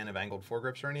big fan of angled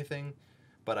foregrips or anything,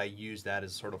 but I use that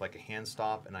as sort of like a hand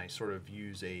stop, and I sort of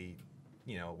use a,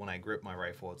 you know, when I grip my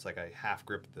rifle, it's like I half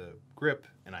grip the grip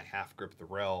and I half grip the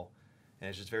rail, and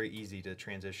it's just very easy to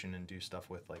transition and do stuff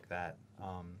with like that.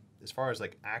 As far as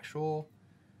like actual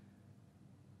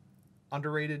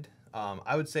underrated,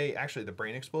 I would say actually the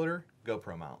Brain Exploder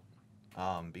GoPro mount,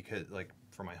 because like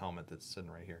for my helmet that's sitting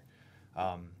right here,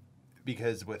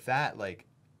 because with that, like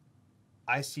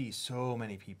I see so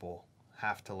many people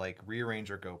have to like rearrange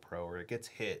their GoPro, or it gets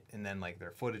hit and then like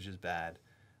their footage is bad.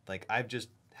 Like I've just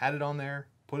had it on there,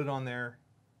 put it on there,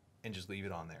 and just leave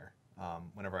it on there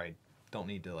whenever I don't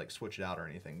need to like switch it out or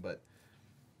anything. But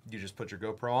you just put your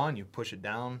GoPro on, you push it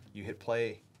down, you hit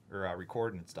play or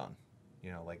record, and it's done.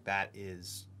 You know, like that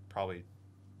is probably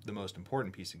the most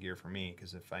important piece of gear for me,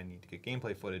 because if I need to get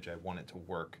gameplay footage, I want it to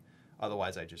work.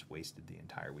 Otherwise, I just wasted the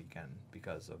entire weekend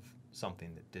because of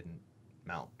something that didn't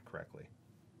mount correctly.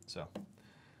 So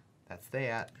that's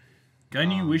that.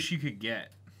 Gun you wish you could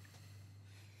get?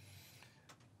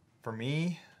 For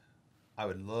me, I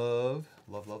would love.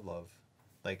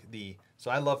 Like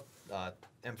so I love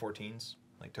M14s,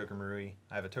 like Tokamurui.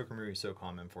 I have a Tokamurui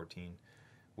SOCOM M14,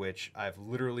 which I've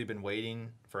literally been waiting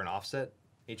for an offset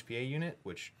HPA unit,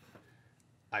 which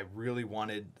I really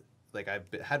wanted. Like I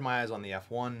had my eyes on the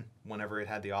F1 whenever it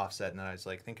had the offset, and then I was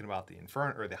like thinking about the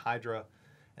Inferno or the Hydra,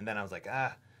 and then I was like,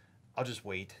 I'll just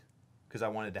wait, because I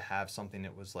wanted to have something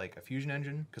that was like a fusion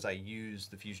engine, because I use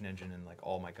the fusion engine in like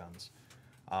all my guns.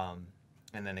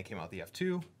 And then it came out the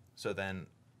F2, so then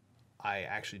I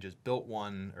actually just built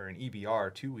one, or an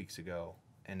EBR 2 weeks ago,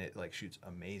 and it like shoots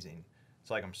amazing.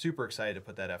 So like I'm super excited to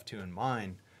put that F2 in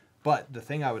mine. But the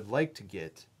thing I would like to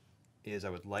get is I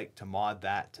would like to mod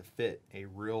that to fit a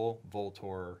real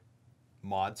Voltor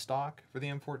mod stock for the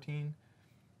M14.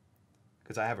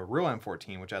 Because I have a real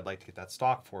M14, which I'd like to get that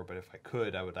stock for, but if I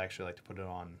could, I would actually like to put it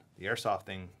on the Airsoft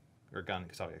thing, or gun,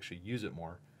 because I'll actually use it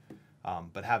more.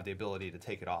 But have the ability to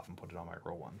take it off and put it on my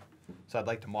real one. So I'd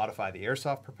like to modify the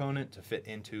Airsoft proponent to fit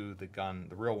into the gun,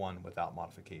 the real one, without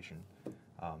modification.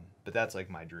 But that's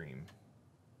like my dream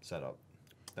setup.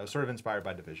 That was sort of inspired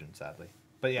by Division, sadly.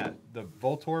 But yeah, the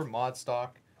Voltor mod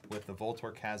stock with the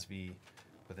Voltor CAS-V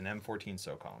with an M14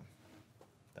 SOCOM.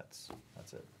 That's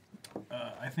it.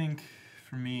 I think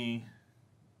for me,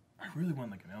 I really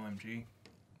want like an LMG,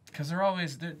 because they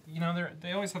always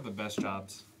have the best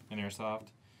jobs in Airsoft.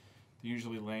 They're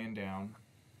usually laying down,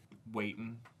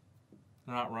 waiting.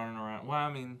 They're not running around. Well,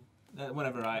 I mean,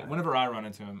 whenever I run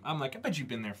into them, I'm like, I bet you've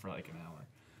been there for like an hour.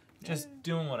 Just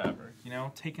doing whatever, you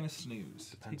know, taking a snooze.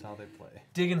 Depends how they play.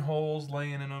 Digging holes,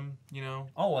 laying in them, you know.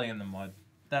 I'll lay in the mud.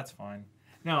 That's fine.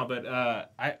 No, but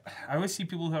I always see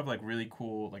people who have like really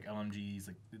cool like LMGs,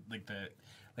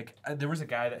 there was a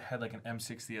guy that had like an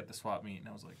M60 at the swap meet, and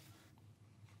I was like,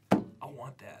 I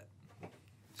want that.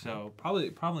 So probably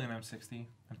an M60,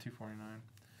 M249.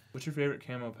 What's your favorite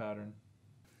camo pattern?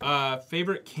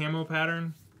 Favorite camo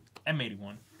pattern?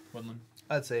 M81, Woodland.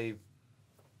 I'd say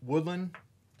Woodland,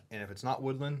 and if it's not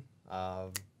Woodland,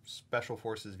 Special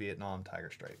Forces Vietnam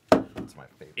Tiger Stripe. That's my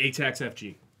favorite. ATAX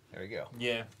FG. There you go.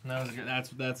 Yeah, that was good.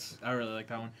 That's I really like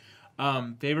that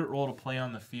one. Favorite role to play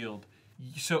on the field.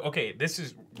 So okay, this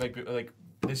is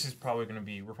this is probably gonna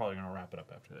be, we're probably gonna wrap it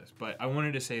up after this. But I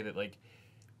wanted to say that like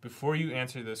before you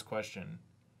answer this question,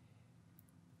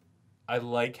 I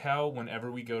like how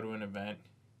whenever we go to an event,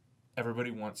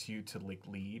 everybody wants you to like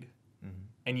lead.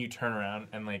 And you turn around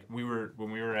and like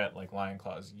when we were at like Lion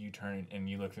Claws, you turn and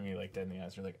you looked at me like dead in the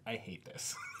eyes. You're like, I hate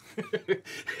this.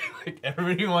 Like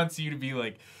everybody wants you to be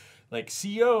like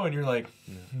CEO, and you're like,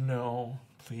 no,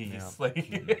 please. Yeah. Like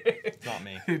it's not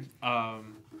me. I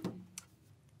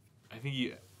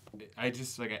think I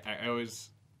just like I always.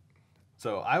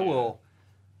 So I will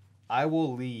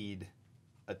lead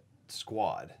a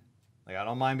squad. Like I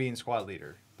don't mind being squad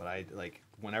leader, but I like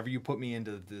whenever you put me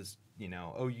into this. You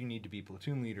know, oh, you need to be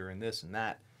platoon leader and this and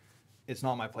that. It's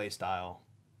not my play style.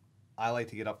 I like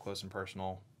to get up close and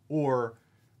personal or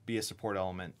be a support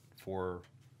element for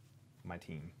my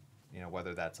team. You know,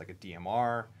 whether that's like a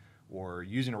DMR or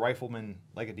using a rifleman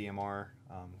like a DMR,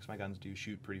 because my guns do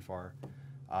shoot pretty far.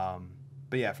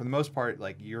 But yeah, for the most part,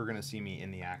 like you're going to see me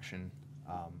in the action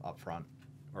up front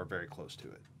or very close to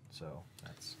it. So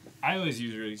that's. I always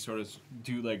usually sort of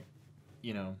do like,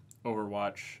 you know,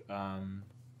 Overwatch.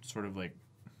 Sort of like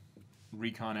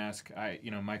recon-esque.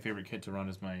 My favorite kit to run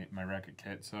is my Wreck-It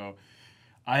kit. So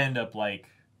I end up like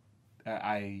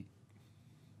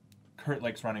Kurt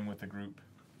likes running with the group.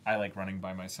 I like running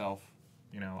by myself.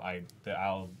 You know,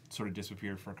 I'll sort of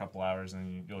disappear for a couple hours,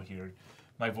 and you'll hear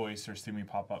my voice or see me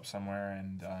pop up somewhere.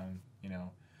 And you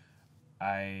know,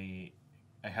 I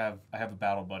have a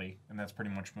battle buddy, and that's pretty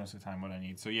much most of the time what I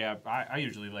need. So yeah, I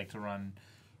usually like to run.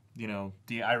 You know,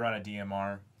 I run a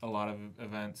DMR a lot of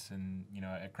events, and you know,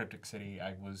 at Cryptic City,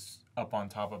 I was up on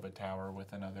top of a tower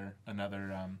with another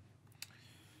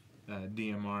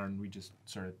DMR, and we just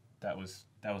sort of that was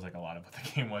like a lot of what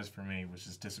the game was for me, was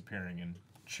just disappearing and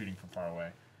shooting from far away.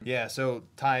 Yeah. So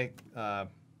Ty,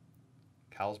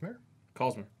 Kalsmer.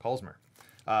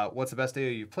 What's the best AO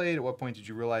you've played? At what point did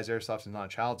you realize Airsoft is not a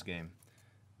child's game?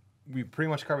 We pretty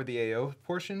much covered the AO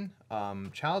portion.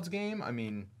 Child's game. I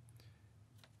mean.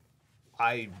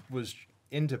 I was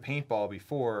into paintball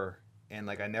before, and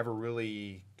like I never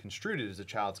really construed it as a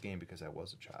child's game because I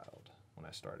was a child when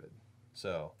I started.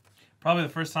 So probably the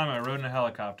first time I rode in a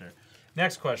helicopter.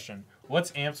 Next question: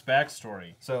 what's Amp's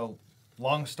backstory? So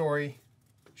long story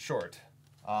short,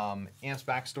 Amp's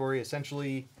backstory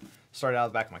essentially started out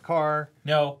of the back of my car.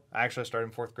 No, I actually started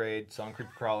in 4th grade selling creepy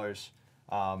crawlers.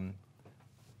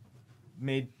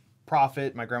 Made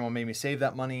profit. My grandma made me save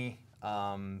that money.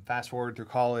 Fast forward through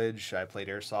college, I played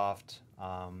Airsoft,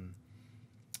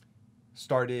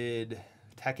 started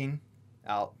teching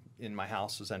out in my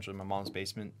house, essentially my mom's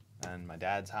basement and my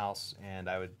dad's house, and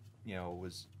I would, you know,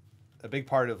 was a big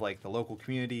part of like the local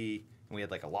community, and we had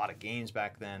like a lot of games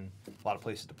back then, a lot of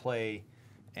places to play,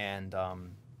 and I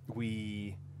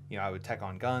would tech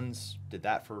on guns, did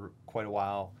that for quite a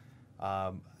while.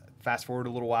 Fast forward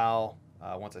a little while,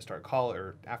 once I started college,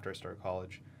 or after I started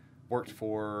college, worked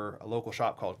for a local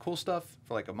shop called Cool Stuff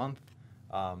for like a month.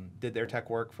 Did their tech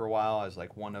work for a while. I was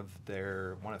like one of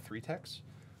 3 techs.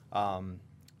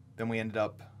 Then we ended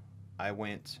up, that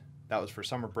was for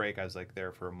summer break. I was like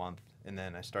there for a month. And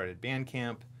then I started band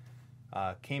camp,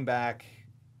 came back,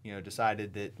 you know,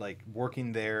 decided that like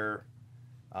working there,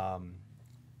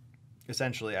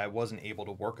 essentially I wasn't able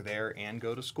to work there and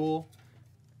go to school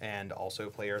and also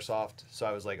play Airsoft. So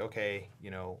I was like, okay,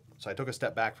 you know, so I took a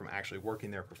step back from actually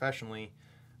working there professionally,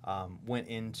 went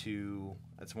into,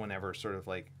 that's whenever sort of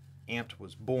like Amped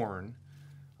was born,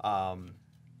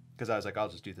 because I was like, I'll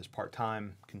just do this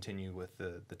part-time, continue with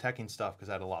the teching stuff, because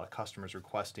I had a lot of customers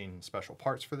requesting special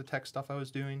parts for the tech stuff I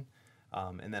was doing.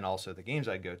 And then also the games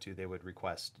I'd go to, they would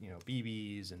request, you know,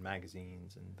 BBs and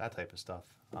magazines and that type of stuff.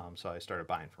 So I started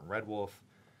buying from Red Wolf,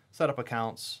 set up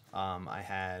accounts. I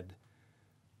had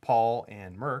Paul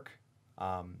and Merc,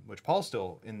 which Paul's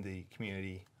still in the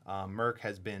community. Merc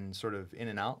has been sort of in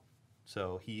and out,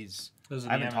 so I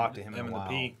haven't talked to him in a while.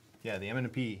 P. Yeah, the M and the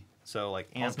P. So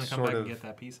like Amped Amped sort of get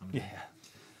that P someday. Yeah.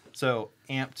 So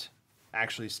Amped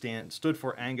actually stood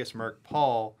for Angus, Merc,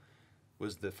 Paul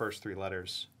was the first 3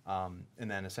 letters, and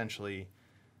then essentially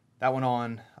that went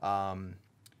on.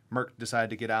 Merc decided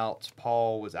to get out.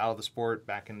 Paul was out of the sport,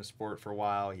 back in the sport for a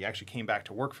while. He actually came back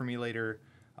to work for me later.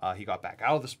 He got back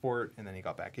out of the sport, and then he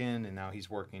got back in, and now he's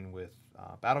working with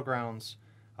Battlegrounds.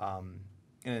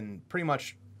 And pretty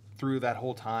much through that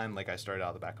whole time, like I started out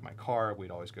of the back of my car.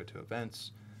 We'd always go to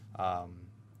events.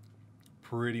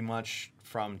 Pretty much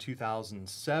from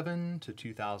 2007 to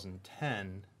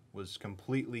 2010 was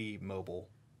completely mobile,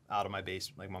 out of my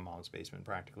base, like my mom's basement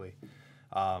practically.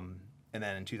 And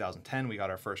then in 2010, we got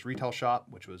our first retail shop,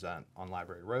 which was on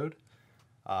Library Road.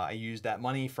 I used that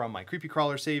money from my creepy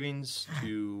crawler savings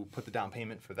to put the down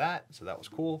payment for that, so that was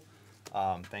cool.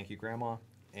 Thank you, Grandma.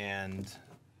 And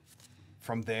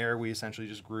from there, we essentially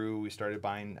just grew. We started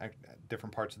buying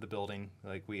different parts of the building.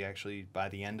 Like we actually, by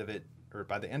the end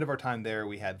of our time there,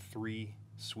 we had 3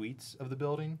 suites of the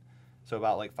building, so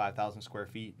about like 5,000 square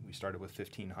feet. We started with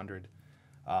 1,500,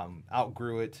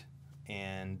 outgrew it,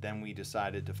 and then we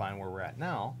decided to find where we're at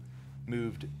now.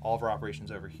 Moved all of our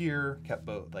operations over here, kept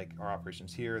both like our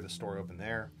operations here, the store open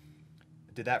there.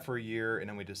 Did that for a year, and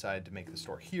then we decided to make the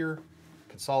store here,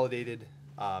 consolidated,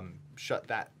 shut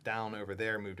that down over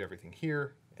there, moved everything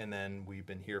here, and then we've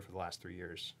been here for the last 3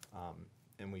 years.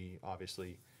 And we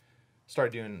obviously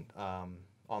started doing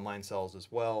online sales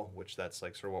as well, which that's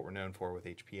like sort of what we're known for with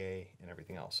HPA and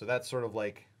everything else. So that's sort of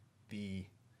like the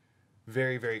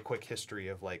very, very quick history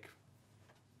of like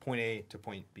point A to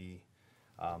point B.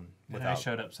 And I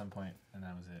showed up some point, and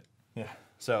that was it. Yeah.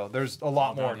 So there's a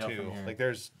lot more too. Like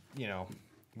there's,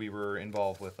 we were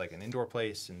involved with like an indoor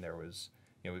place, and there was,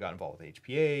 we got involved with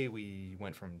HPA. We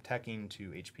went from teching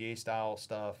to HPA style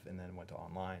stuff, and then went to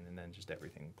online, and then just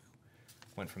everything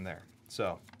went from there.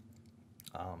 So,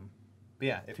 but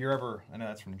yeah, if you're ever, I know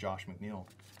that's from Josh McNeil.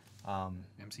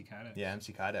 MC Kydex. Yeah,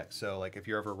 MC Kydex. So like if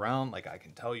you're ever around, like I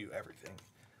can tell you everything.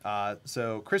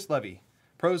 So Chris Levy.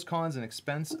 Pros, cons, and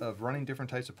expense of running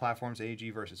different types of platforms, AG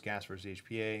versus gas versus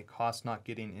HPA, cost not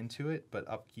getting into it, but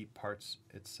upkeep, parts,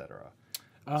 etc.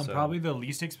 Probably the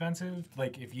least expensive.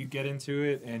 Like if you get into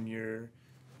it and you're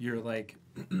like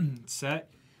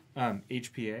set,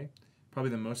 HPA.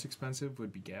 Probably the most expensive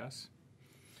would be gas.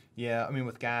 Yeah, I mean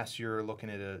with gas, you're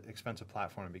looking at an expensive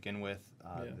platform to begin with.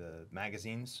 The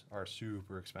magazines are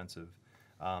super expensive.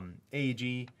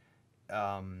 AEG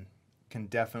can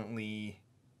definitely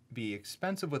be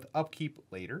expensive with upkeep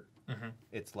later. Mm-hmm.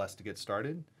 It's less to get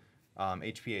started.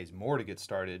 HPA is more to get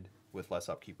started with less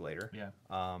upkeep later. Yeah.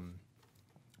 But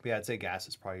yeah, I'd say gas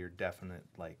is probably your definite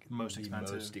like most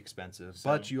expensive. So,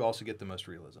 but you also get the most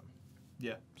realism.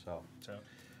 Yeah. So.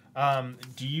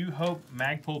 Do you hope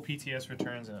Magpul PTS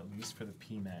returns, and at least for the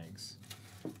PMags?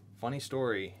 Funny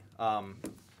story.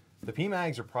 The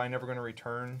PMags are probably never going to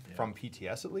return from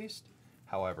PTS at least.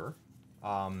 However,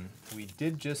 we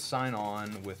did just sign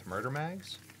on with Murder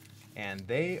Mags, and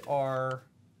they are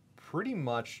pretty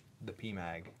much the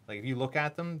PMag. Like if you look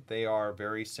at them, they are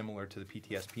very similar to the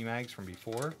PTS PMags from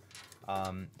before.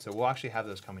 So we'll actually have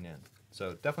those coming in.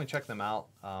 So definitely check them out.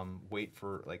 Wait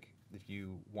for, like, if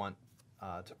you want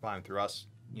to buy them through us,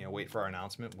 wait for our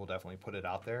announcement. We'll definitely put it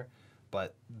out there.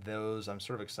 But those, I'm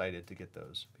sort of excited to get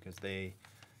those because they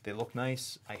look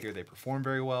nice. I hear they perform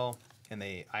very well. And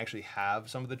I actually have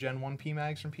some of the Gen 1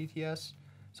 PMags from PTS,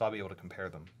 so I'll be able to compare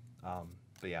them.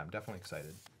 But yeah, I'm definitely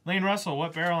excited. Lane Russell,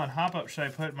 what barrel and hop-up should I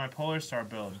put in my Polar Star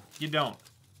build? You don't.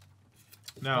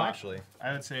 No, well, actually,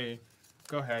 I would say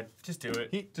go ahead. Just do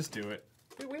it. Just do it.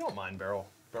 We don't mind barrel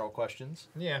questions.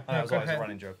 Yeah. That was always a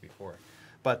running joke before.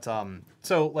 But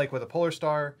so like with a Polar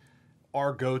Star,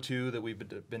 our go-to that we've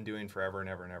been doing forever and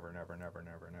ever,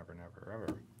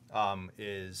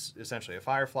 is essentially a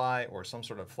Firefly or some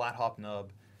sort of flat hop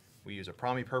nub. We use a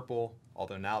Promi Purple,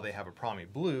 although now they have a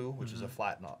Promi Blue, which is a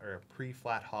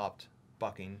pre-flat hopped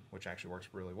bucking, which actually works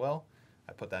really well.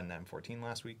 I put that in M14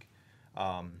 last week.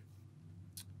 For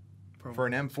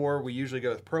an M4, we usually go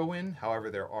with ProWin.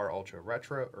 However, there are also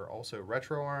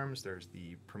retro arms. There's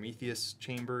the Prometheus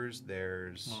chambers.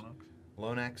 There's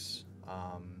Lonex,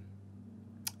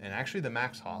 and actually the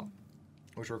Max Hop,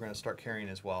 which we're going to start carrying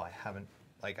as well.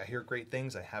 I hear great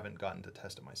things. I haven't gotten to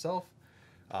test it myself.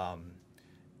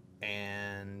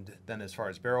 And then as far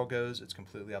as barrel goes, it's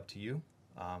completely up to you.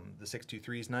 The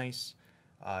 623 is nice.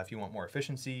 If you want more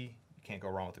efficiency, you can't go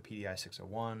wrong with the PDI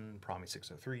 601, Promi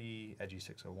 603, Edgy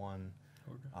 601,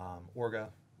 Orga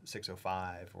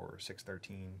 605 or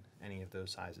 613, any of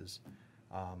those sizes.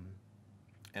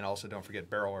 And also don't forget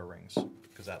barrel or rings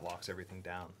because that locks everything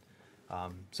down.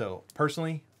 So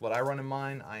personally, what I run in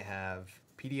mine, I have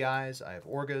PDIs, I have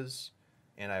Orgas,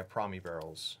 and I have Promi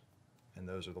barrels, and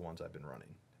those are the ones I've been running.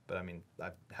 But I mean,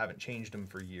 I haven't changed them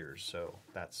for years, so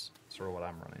that's sort of what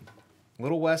I'm running.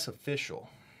 Little Wes Official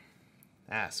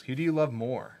asks, who do you love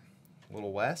more,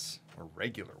 Little Wes or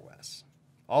regular Wes?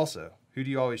 Also, who do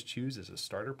you always choose as a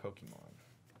starter Pokemon?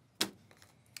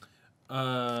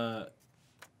 I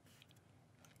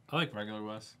like regular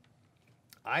Wes.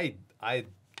 I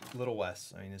Little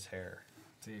Wes. I mean, his hair.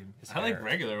 Dude, His I like hair.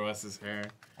 regular Wes's hair.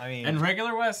 I mean, And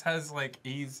regular Wes has like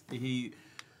he.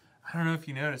 I don't know if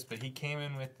you noticed, but he came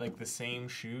in with like the same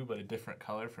shoe but a different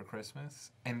color for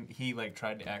Christmas, and he like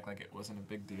tried to act like it wasn't a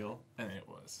big deal, and it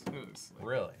was. It was like,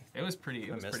 really. It was pretty.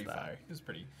 It was missed pretty that. fire. It was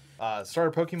pretty.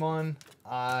 Starter Pokemon.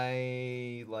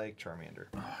 I like Charmander.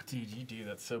 Oh, dude, you do.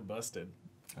 That's so busted.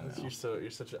 I know. You're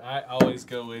such a. I always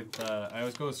go with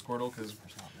Squirtle because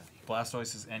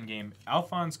Blastoise is endgame.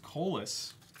 Alphonse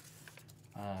Colas.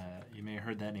 You may have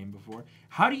heard that name before.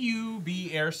 How do you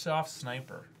be Airsoft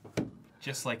Sniper?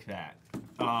 Just like that.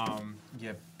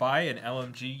 You buy an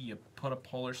LMG, you put a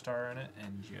Polar Star in it,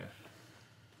 and you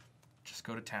just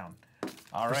go to town.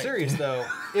 All right. For serious though,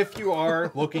 if you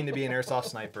are looking to be an Airsoft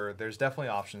Sniper, there's definitely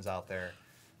options out there.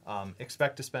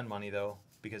 Expect to spend money though,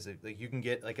 because like you can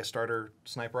get like a starter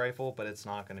sniper rifle, but it's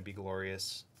not going to be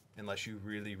glorious unless you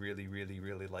really, really, really,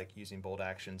 really like using bolt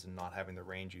actions and not having the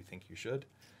range you think you should.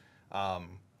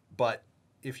 But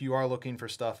if you are looking for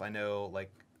stuff, I know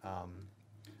like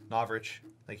Novrich,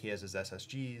 like he has his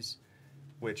SSGs,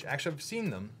 which actually I've seen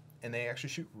them, and they actually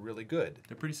shoot really good.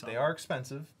 They're pretty solid. They are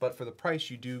expensive, but for the price,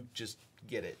 you do just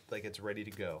get it. Like, it's ready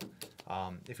to go.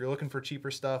 If you're looking for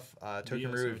cheaper stuff,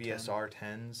 Tokenru VSR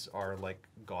 10s are, like,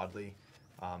 godly.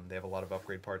 They have a lot of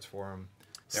upgrade parts for them.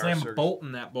 Slam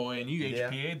bolting that boy, and you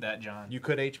HPA'd that, John. You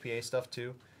could HPA stuff,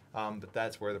 too, but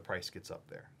that's where the price gets up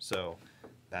there. So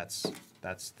that's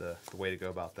the way to go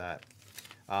about that.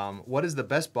 What is the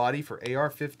best body for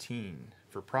AR-15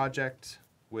 for project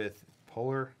with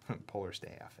Polar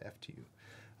Staff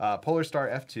F2? Polar Star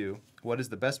F2. What is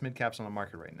the best mid caps on the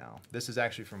market right now? This is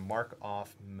actually from Mark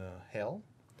off Mihail.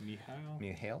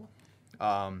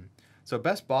 So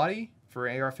best body for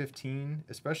AR-15,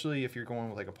 especially if you're going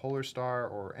with like a Polar Star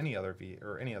or any other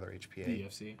HPA.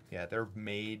 VFC. Yeah, they're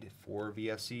made for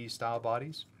VFC style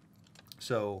bodies.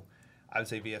 So I would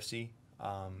say VFC.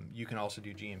 You can also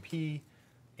do GMP.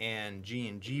 And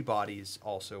G&G bodies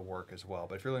also work as well.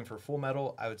 But if you're looking for full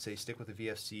metal, I would say stick with the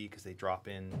VFC because they drop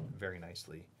in very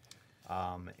nicely.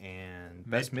 And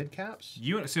best mid caps?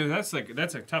 So that's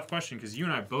a tough question because you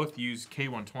and I both use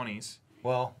K120s.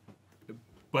 Well,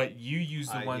 but you use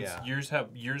the ones yeah.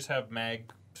 yours have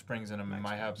mag springs in them, and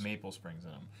mine have maple springs in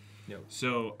them. Yep.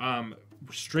 So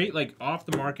straight like off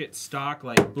the market stock,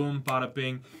 like boom, bada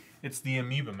bing. It's the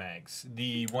Amoeba mags,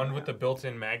 the one with the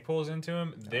built-in mag pulls into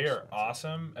them. They are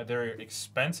awesome. They're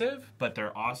expensive, but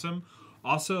they're awesome.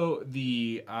 Also,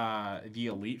 the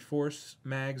Elite Force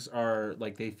mags are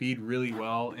like they feed really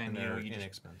well, and they're you know,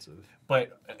 inexpensive.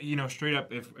 But straight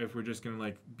up, if we're just gonna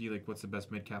like be like, what's the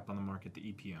best mid cap on the market? The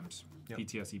EPMs,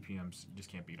 PTS EPMs, you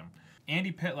just can't beat them.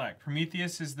 Andy Pitlack,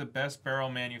 Prometheus is the best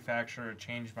barrel manufacturer.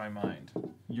 Changed my mind.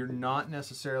 You're not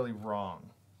necessarily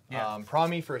wrong. Yeah.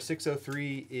 Promi for a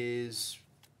 603 is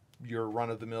your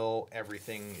run-of-the-mill.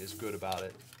 Everything is good about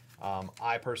it.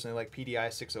 I personally like PDI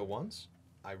 601s.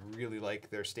 I really like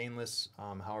their stainless.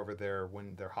 However, their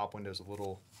hop window is a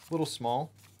little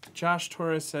small. Josh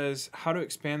Torres says, how to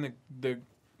expand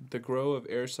the grow of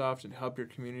Airsoft and help your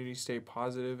community stay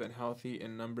positive and healthy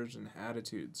in numbers and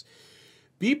attitudes.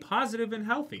 Be positive and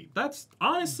healthy. That's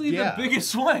honestly the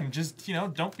biggest one. Just,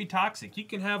 don't be toxic. You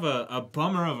can have a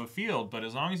bummer of a field, but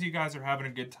as long as you guys are having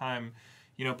a good time,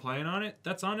 playing on it,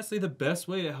 that's honestly the best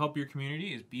way to help your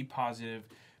community is be positive,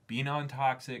 be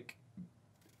non-toxic,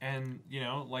 and,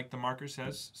 like the marker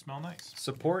says, smell nice.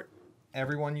 Support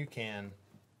everyone you can,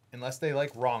 unless they,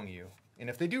 wrong you.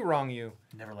 And if they do wrong you,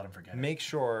 never let them forget Make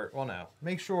sure,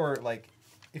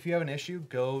 if you have an issue,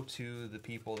 go to the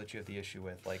people that you have the issue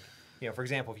with. For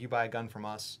example, if you buy a gun from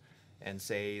us and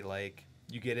say,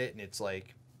 you get it and it's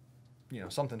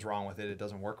something's wrong with it, it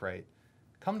doesn't work right,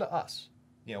 come to us.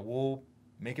 We'll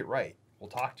make it right. We'll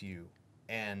talk to you.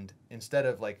 And instead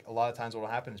of, a lot of times what will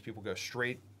happen is people go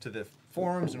straight to the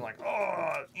forums and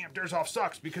Airsoft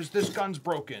sucks because this gun's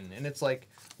broken. And it's well,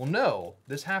 no,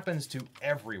 this happens to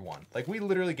everyone. We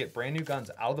literally get brand new guns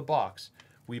out of the box.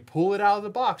 We pull it out of the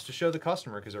box to show the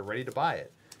customer because they're ready to buy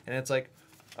it. And it's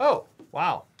oh,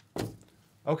 wow.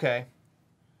 Okay,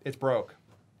 it's broke.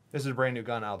 This is a brand new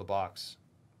gun out of the box.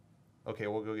 Okay,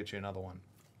 we'll go get you another one.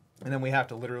 And then we have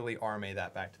to literally RMA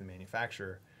that back to the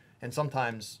manufacturer. And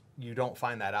sometimes you don't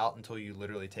find that out until you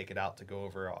literally take it out to go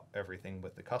over everything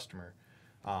with the customer.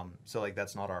 So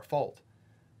that's not our fault.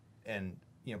 And,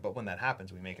 but when that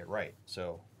happens, we make it right.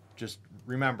 So just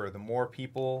remember, the more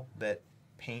people that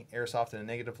paint Airsoft in a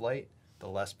negative light, the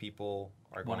less people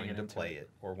are Wanna going get to into play it. it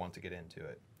or want to get into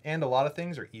it. And a lot of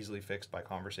things are easily fixed by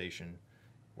conversation.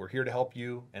 We're here to help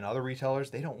you. And other retailers,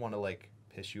 they don't want to like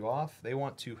piss you off. They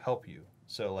want to help you.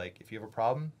 So like if you have a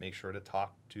problem, make sure to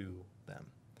talk to them.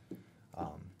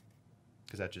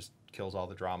 Because that just kills all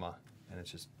the drama, and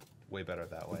it's just way better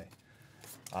that way.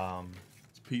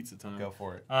 It's pizza time. Go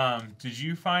for it. Do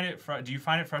you find it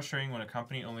frustrating when a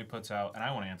company only puts out, and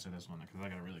I want to answer this one because I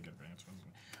got a really good answer.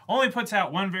 Only puts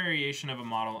out one variation of a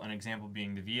model, an example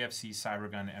being the VFC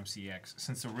Cybergun MCX,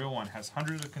 since the real one has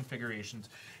hundreds of configurations.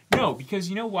 No, because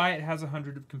you know why it has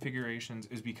 100 of configurations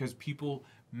is because people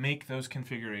make those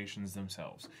configurations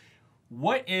themselves.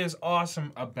 What is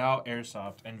awesome about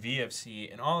Airsoft and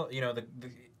VFC and all,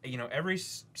 every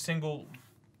single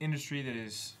industry that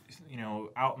is,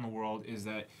 out in the world is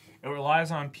that it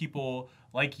relies on people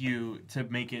like you to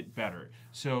make it better.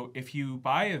 So if you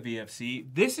buy a VFC,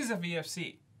 this is a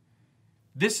VFC.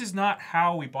 This is not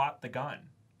how we bought the gun.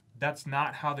 That's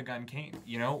not how the gun came.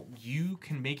 You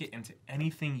can make it into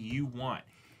anything you want.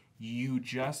 You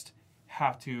just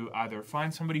have to either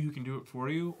find somebody who can do it for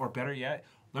you, or better yet,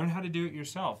 learn how to do it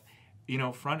yourself.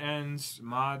 Front ends,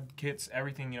 mod kits,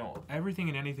 everything, everything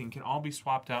and anything can all be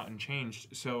swapped out and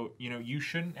changed. So, you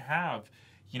shouldn't have,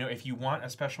 if you want a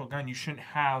special gun, you shouldn't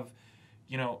have,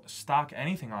 stock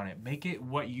anything on it. Make it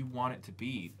what you want it to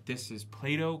be. This is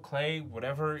Play-Doh, clay,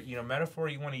 whatever, metaphor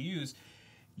you want to use.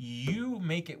 You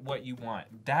make it what you want.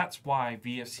 That's why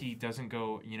VFC doesn't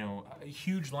go,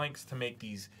 huge lengths to make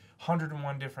these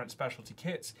 101 different specialty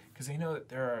kits, because they know that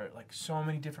there are like so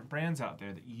many different brands out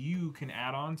there that you can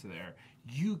add on to there.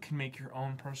 You can make your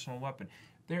own personal weapon.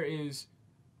 There is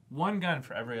one gun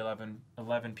for every 11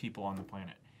 people on the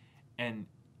planet, and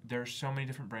there's so many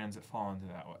different brands that fall into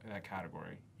that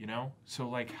category, So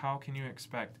like, how can you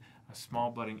expect a small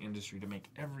budding industry to make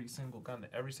every single gun that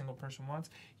every single person wants?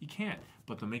 You can't,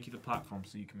 but they'll make you the platform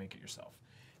so you can make it yourself.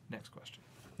 Next question.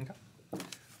 Okay.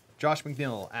 Josh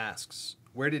McNeil asks,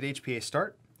 where did HPA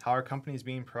start? How are companies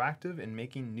being proactive in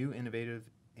making new innovative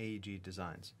AEG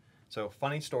designs? So,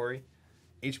 funny story,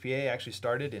 HPA actually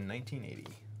started in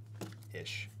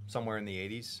 1980-ish, somewhere in the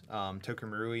 80s.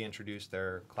 Tokamarui introduced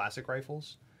their classic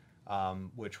rifles,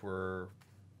 which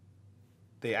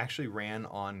they actually ran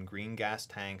on green gas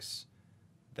tanks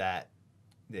that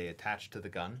they attached to the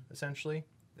gun, essentially.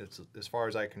 It's, as far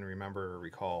as I can remember or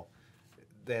recall,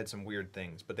 they had some weird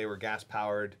things, but they were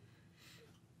gas-powered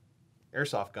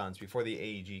airsoft guns before the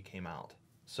AEG came out.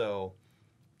 So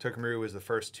Tokamarui was the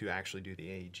first to actually do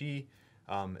the AEG.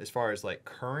 As far as like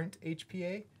current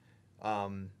HPA,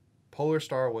 Polar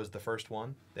Star was the first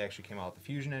one. They actually came out with the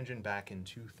Fusion engine back in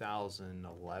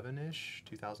 2011-ish,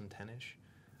 2010-ish.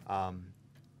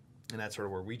 And that's sort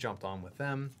of where we jumped on with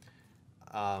them.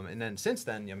 And then since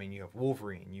then, you have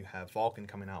Wolverine, you have Vulcan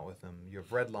coming out with them, you have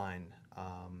Redline,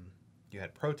 you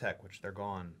had ProTech, which they're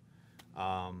gone.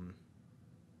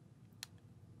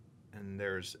 And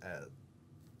there's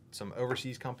some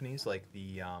overseas companies like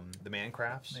the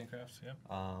Mancrafts. Yep.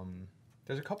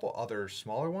 There's a couple other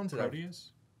smaller ones.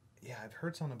 Proteus? Yeah, I've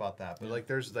heard something about that. But like,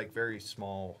 there's like very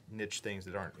small niche things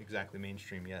that aren't exactly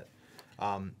mainstream yet.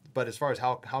 But as far as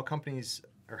how are companies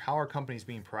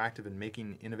being proactive in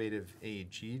making innovative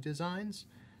AEG designs,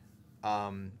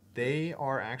 they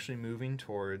are actually moving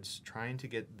towards trying to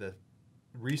get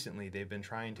recently they've been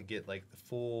trying to get like the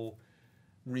full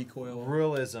recoil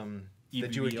realism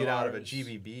that you would get out of a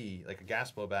EBBRs. GBB, like a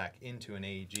gas blowback, into an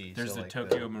AEG. There's so the like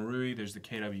Tokyo Marui, there's the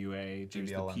KWA,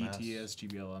 there's GBLMS. the PTS,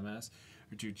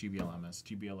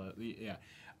 GBLMS, yeah.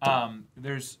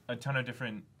 There's a ton of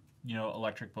different,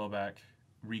 electric blowback,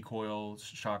 recoil,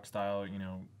 shock style,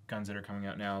 guns that are coming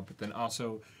out now. But then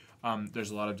also, there's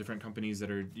a lot of different companies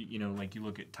that are, like you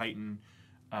look at Titan,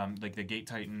 like the Gate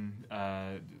Titan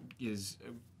is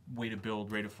a way to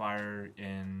build, rate of fire,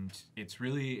 and it's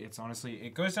honestly,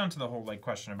 it goes down to the whole like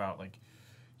question about like,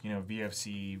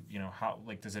 VFC, how,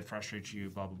 like, does it frustrate you,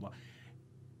 blah, blah, blah.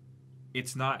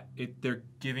 It's not, they're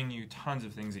giving you tons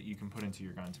of things that you can put into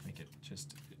your gun to make it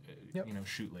just, Yep.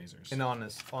 shoot lasers. And on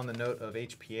the note of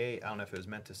HPA, I don't know if it was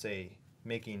meant to say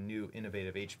making new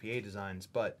innovative HPA designs,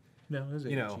 but No, it was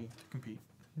you know, to compete.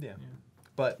 yeah.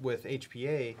 But with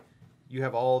HPA, you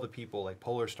have all the people like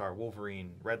Polar Star,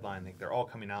 Wolverine, Redline, like they're all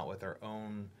coming out with their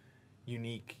own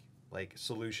unique like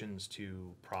solutions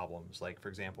to problems. Like for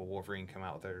example, Wolverine come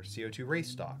out with their CO2 race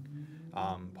stock.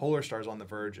 Polar Star's on the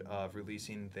verge of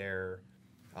releasing their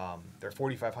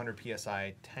 4,500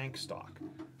 psi tank stock,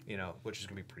 which is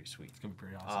gonna be pretty sweet. It's gonna be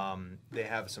pretty awesome. They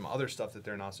have some other stuff that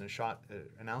they're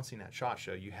announcing at SHOT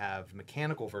Show. You have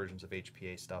mechanical versions of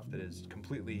HPA stuff that is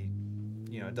completely,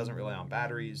 it doesn't rely on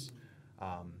batteries.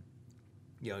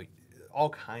 all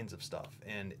kinds of stuff.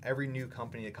 And every new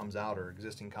company that comes out, or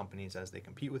existing companies as they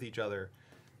compete with each other,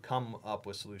 come up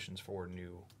with solutions for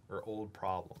new or old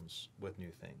problems with new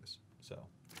things. So,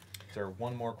 is there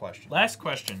one more question? Last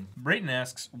question. Brayton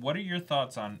asks, what are your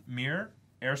thoughts on Mirror,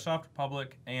 Airsoft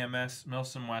Republic, AMS,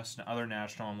 Milsim West, and other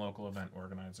national and local event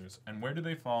organizers? And where do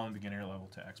they fall in beginner level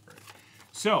to expert?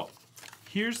 So,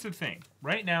 here's the thing.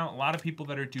 Right now, a lot of people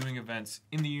that are doing events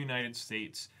in the United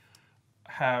States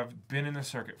have been in the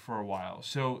circuit for a while.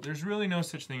 So, there's really no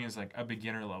such thing as like a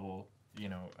beginner level,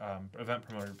 event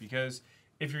promoter, because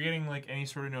if you're getting like any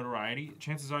sort of notoriety,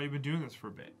 chances are you've been doing this for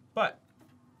a bit. But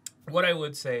what I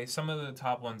would say, some of the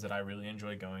top ones that I really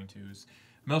enjoy going to is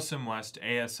Milsim West,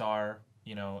 ASR,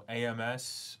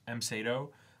 AMS, MSATO,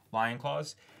 Lion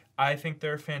Claws. I think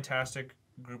they're a fantastic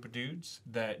group of dudes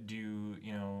that do,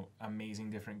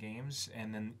 amazing different games.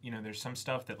 And then, there's some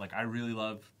stuff that like I really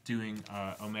love doing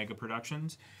Omega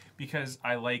Productions because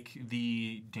I like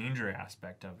the danger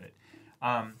aspect of it.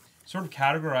 Sort of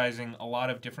categorizing a lot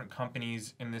of different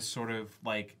companies in this sort of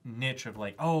like niche of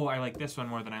like, oh, I like this one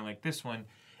more than I like this one.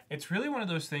 It's really one of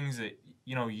those things that,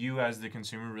 you as the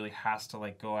consumer really has to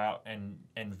like go out and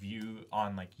view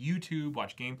on like YouTube,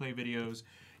 watch gameplay videos,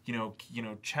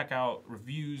 check out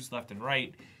reviews left and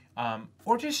right,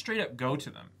 or just straight up go to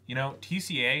them.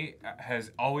 TCA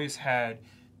has always had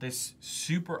this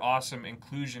super awesome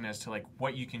inclusion as to like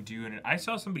what you can do. And I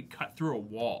saw somebody cut through a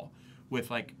wall with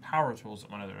like power tools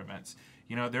at one of their events.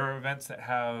 There are events that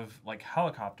have like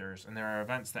helicopters, and there are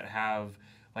events that have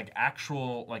like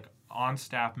actual like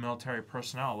on-staff military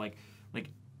personnel. Like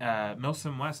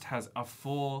Milsim West has a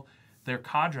full, their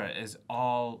cadre is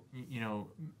all,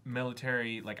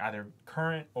 military, like either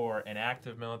current or an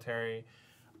active military,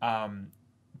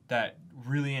 that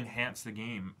really enhance the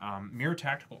game. Mirror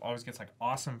Tactical always gets like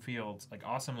awesome fields, like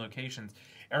awesome locations.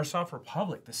 Airsoft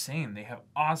Republic, the same. They have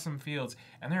awesome fields,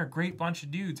 and they're a great bunch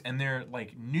of dudes, and they're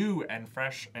like new and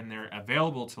fresh, and they're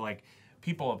available to like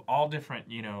people of all different,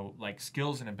 like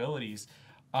skills and abilities.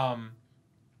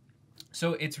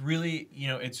 So it's really,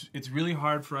 it's really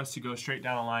hard for us to go straight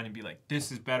down a line and be like,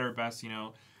 this is better, best,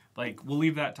 like we'll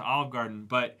leave that to Olive Garden.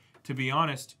 But to be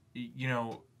honest,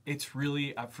 it's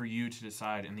really up for you to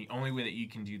decide. And the only way that you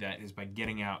can do that is by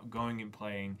getting out, going and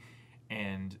playing,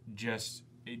 and just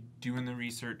doing the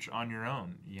research on your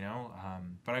own,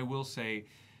 But I will say,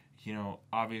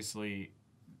 obviously,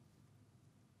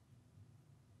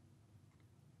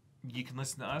 you can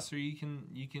listen to us, or you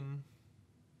can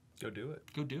go do it.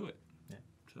 Go do it. Yeah,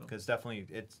 so. Because definitely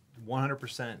it's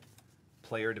 100%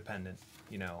 player dependent.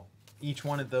 Each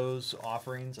one of those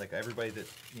offerings, like everybody that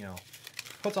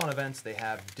puts on events, they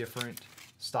have different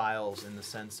styles in the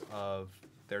sense of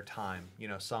their time.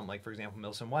 Some, like for example,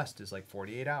 Milsim West is like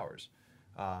 48 hours.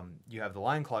 You have the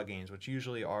Lion Claw games, which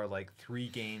usually are like 3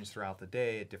 games throughout the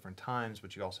day at different times,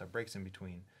 but you also have breaks in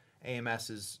between. AMS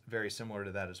is very similar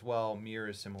to that as well. Mirror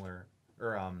is similar,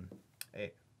 or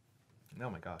oh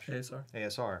my gosh,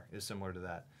 ASR is similar to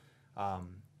that.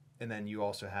 And then you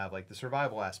also have like the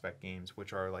survival aspect games,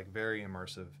 which are like very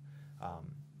immersive.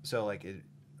 So like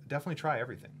definitely try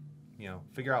everything.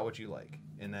 Figure out what you like,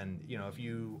 and then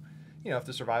if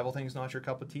the survival thing's not your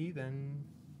cup of tea, then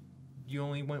you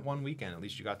only went one weekend. At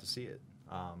least you got to see it,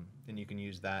 and you can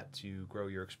use that to grow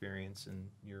your experience and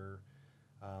your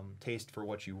taste for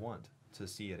what you want to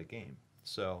see at a game.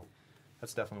 So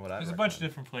that's definitely what I. There's a bunch of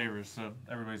different flavors, so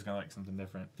everybody's gonna like something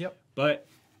different. Yep. But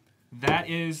that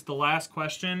is the last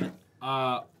question.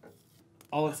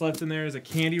 All that's left in there is a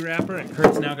candy wrapper, and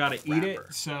Kurt's now got to eat it.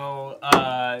 So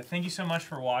thank you so much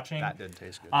for watching. That didn't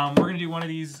taste good. We're gonna do one of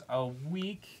these a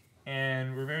week,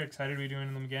 and we're very excited to be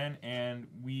doing them again. And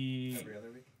every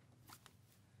other week.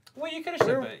 Well, you could have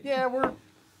said that. Yeah, we're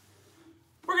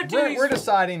gonna do these. We're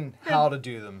deciding how to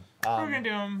do them. We're gonna do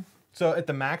them. So at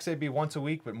the max, it'd be once a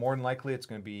week, but more than likely, it's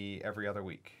going to be every other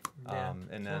week. Yeah,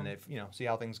 and then if see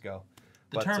how things go.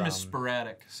 The term is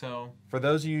sporadic. So for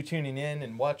those of you tuning in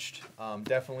and watched,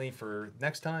 definitely for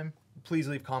next time, please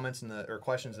leave comments or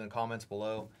questions in the comments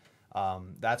below.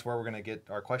 That's where we're going to get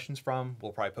our questions from.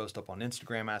 We'll probably post up on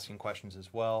Instagram asking questions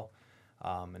as well,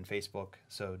 and Facebook.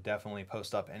 So definitely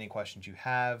post up any questions you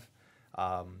have,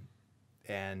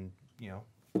 and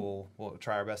we'll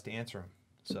try our best to answer them.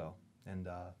 So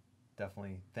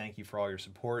definitely thank you for all your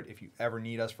support. If you ever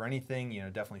need us for anything,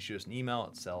 definitely shoot us an email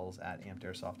at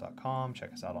sales@ampedairsoft.com.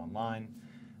 Check us out online,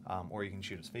 or you can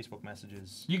shoot us Facebook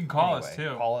messages. You can call us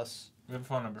too. Call us. We have a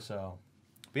phone number. So,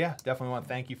 but yeah, definitely want to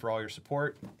thank you for all your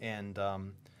support, and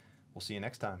we'll see you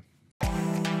next time.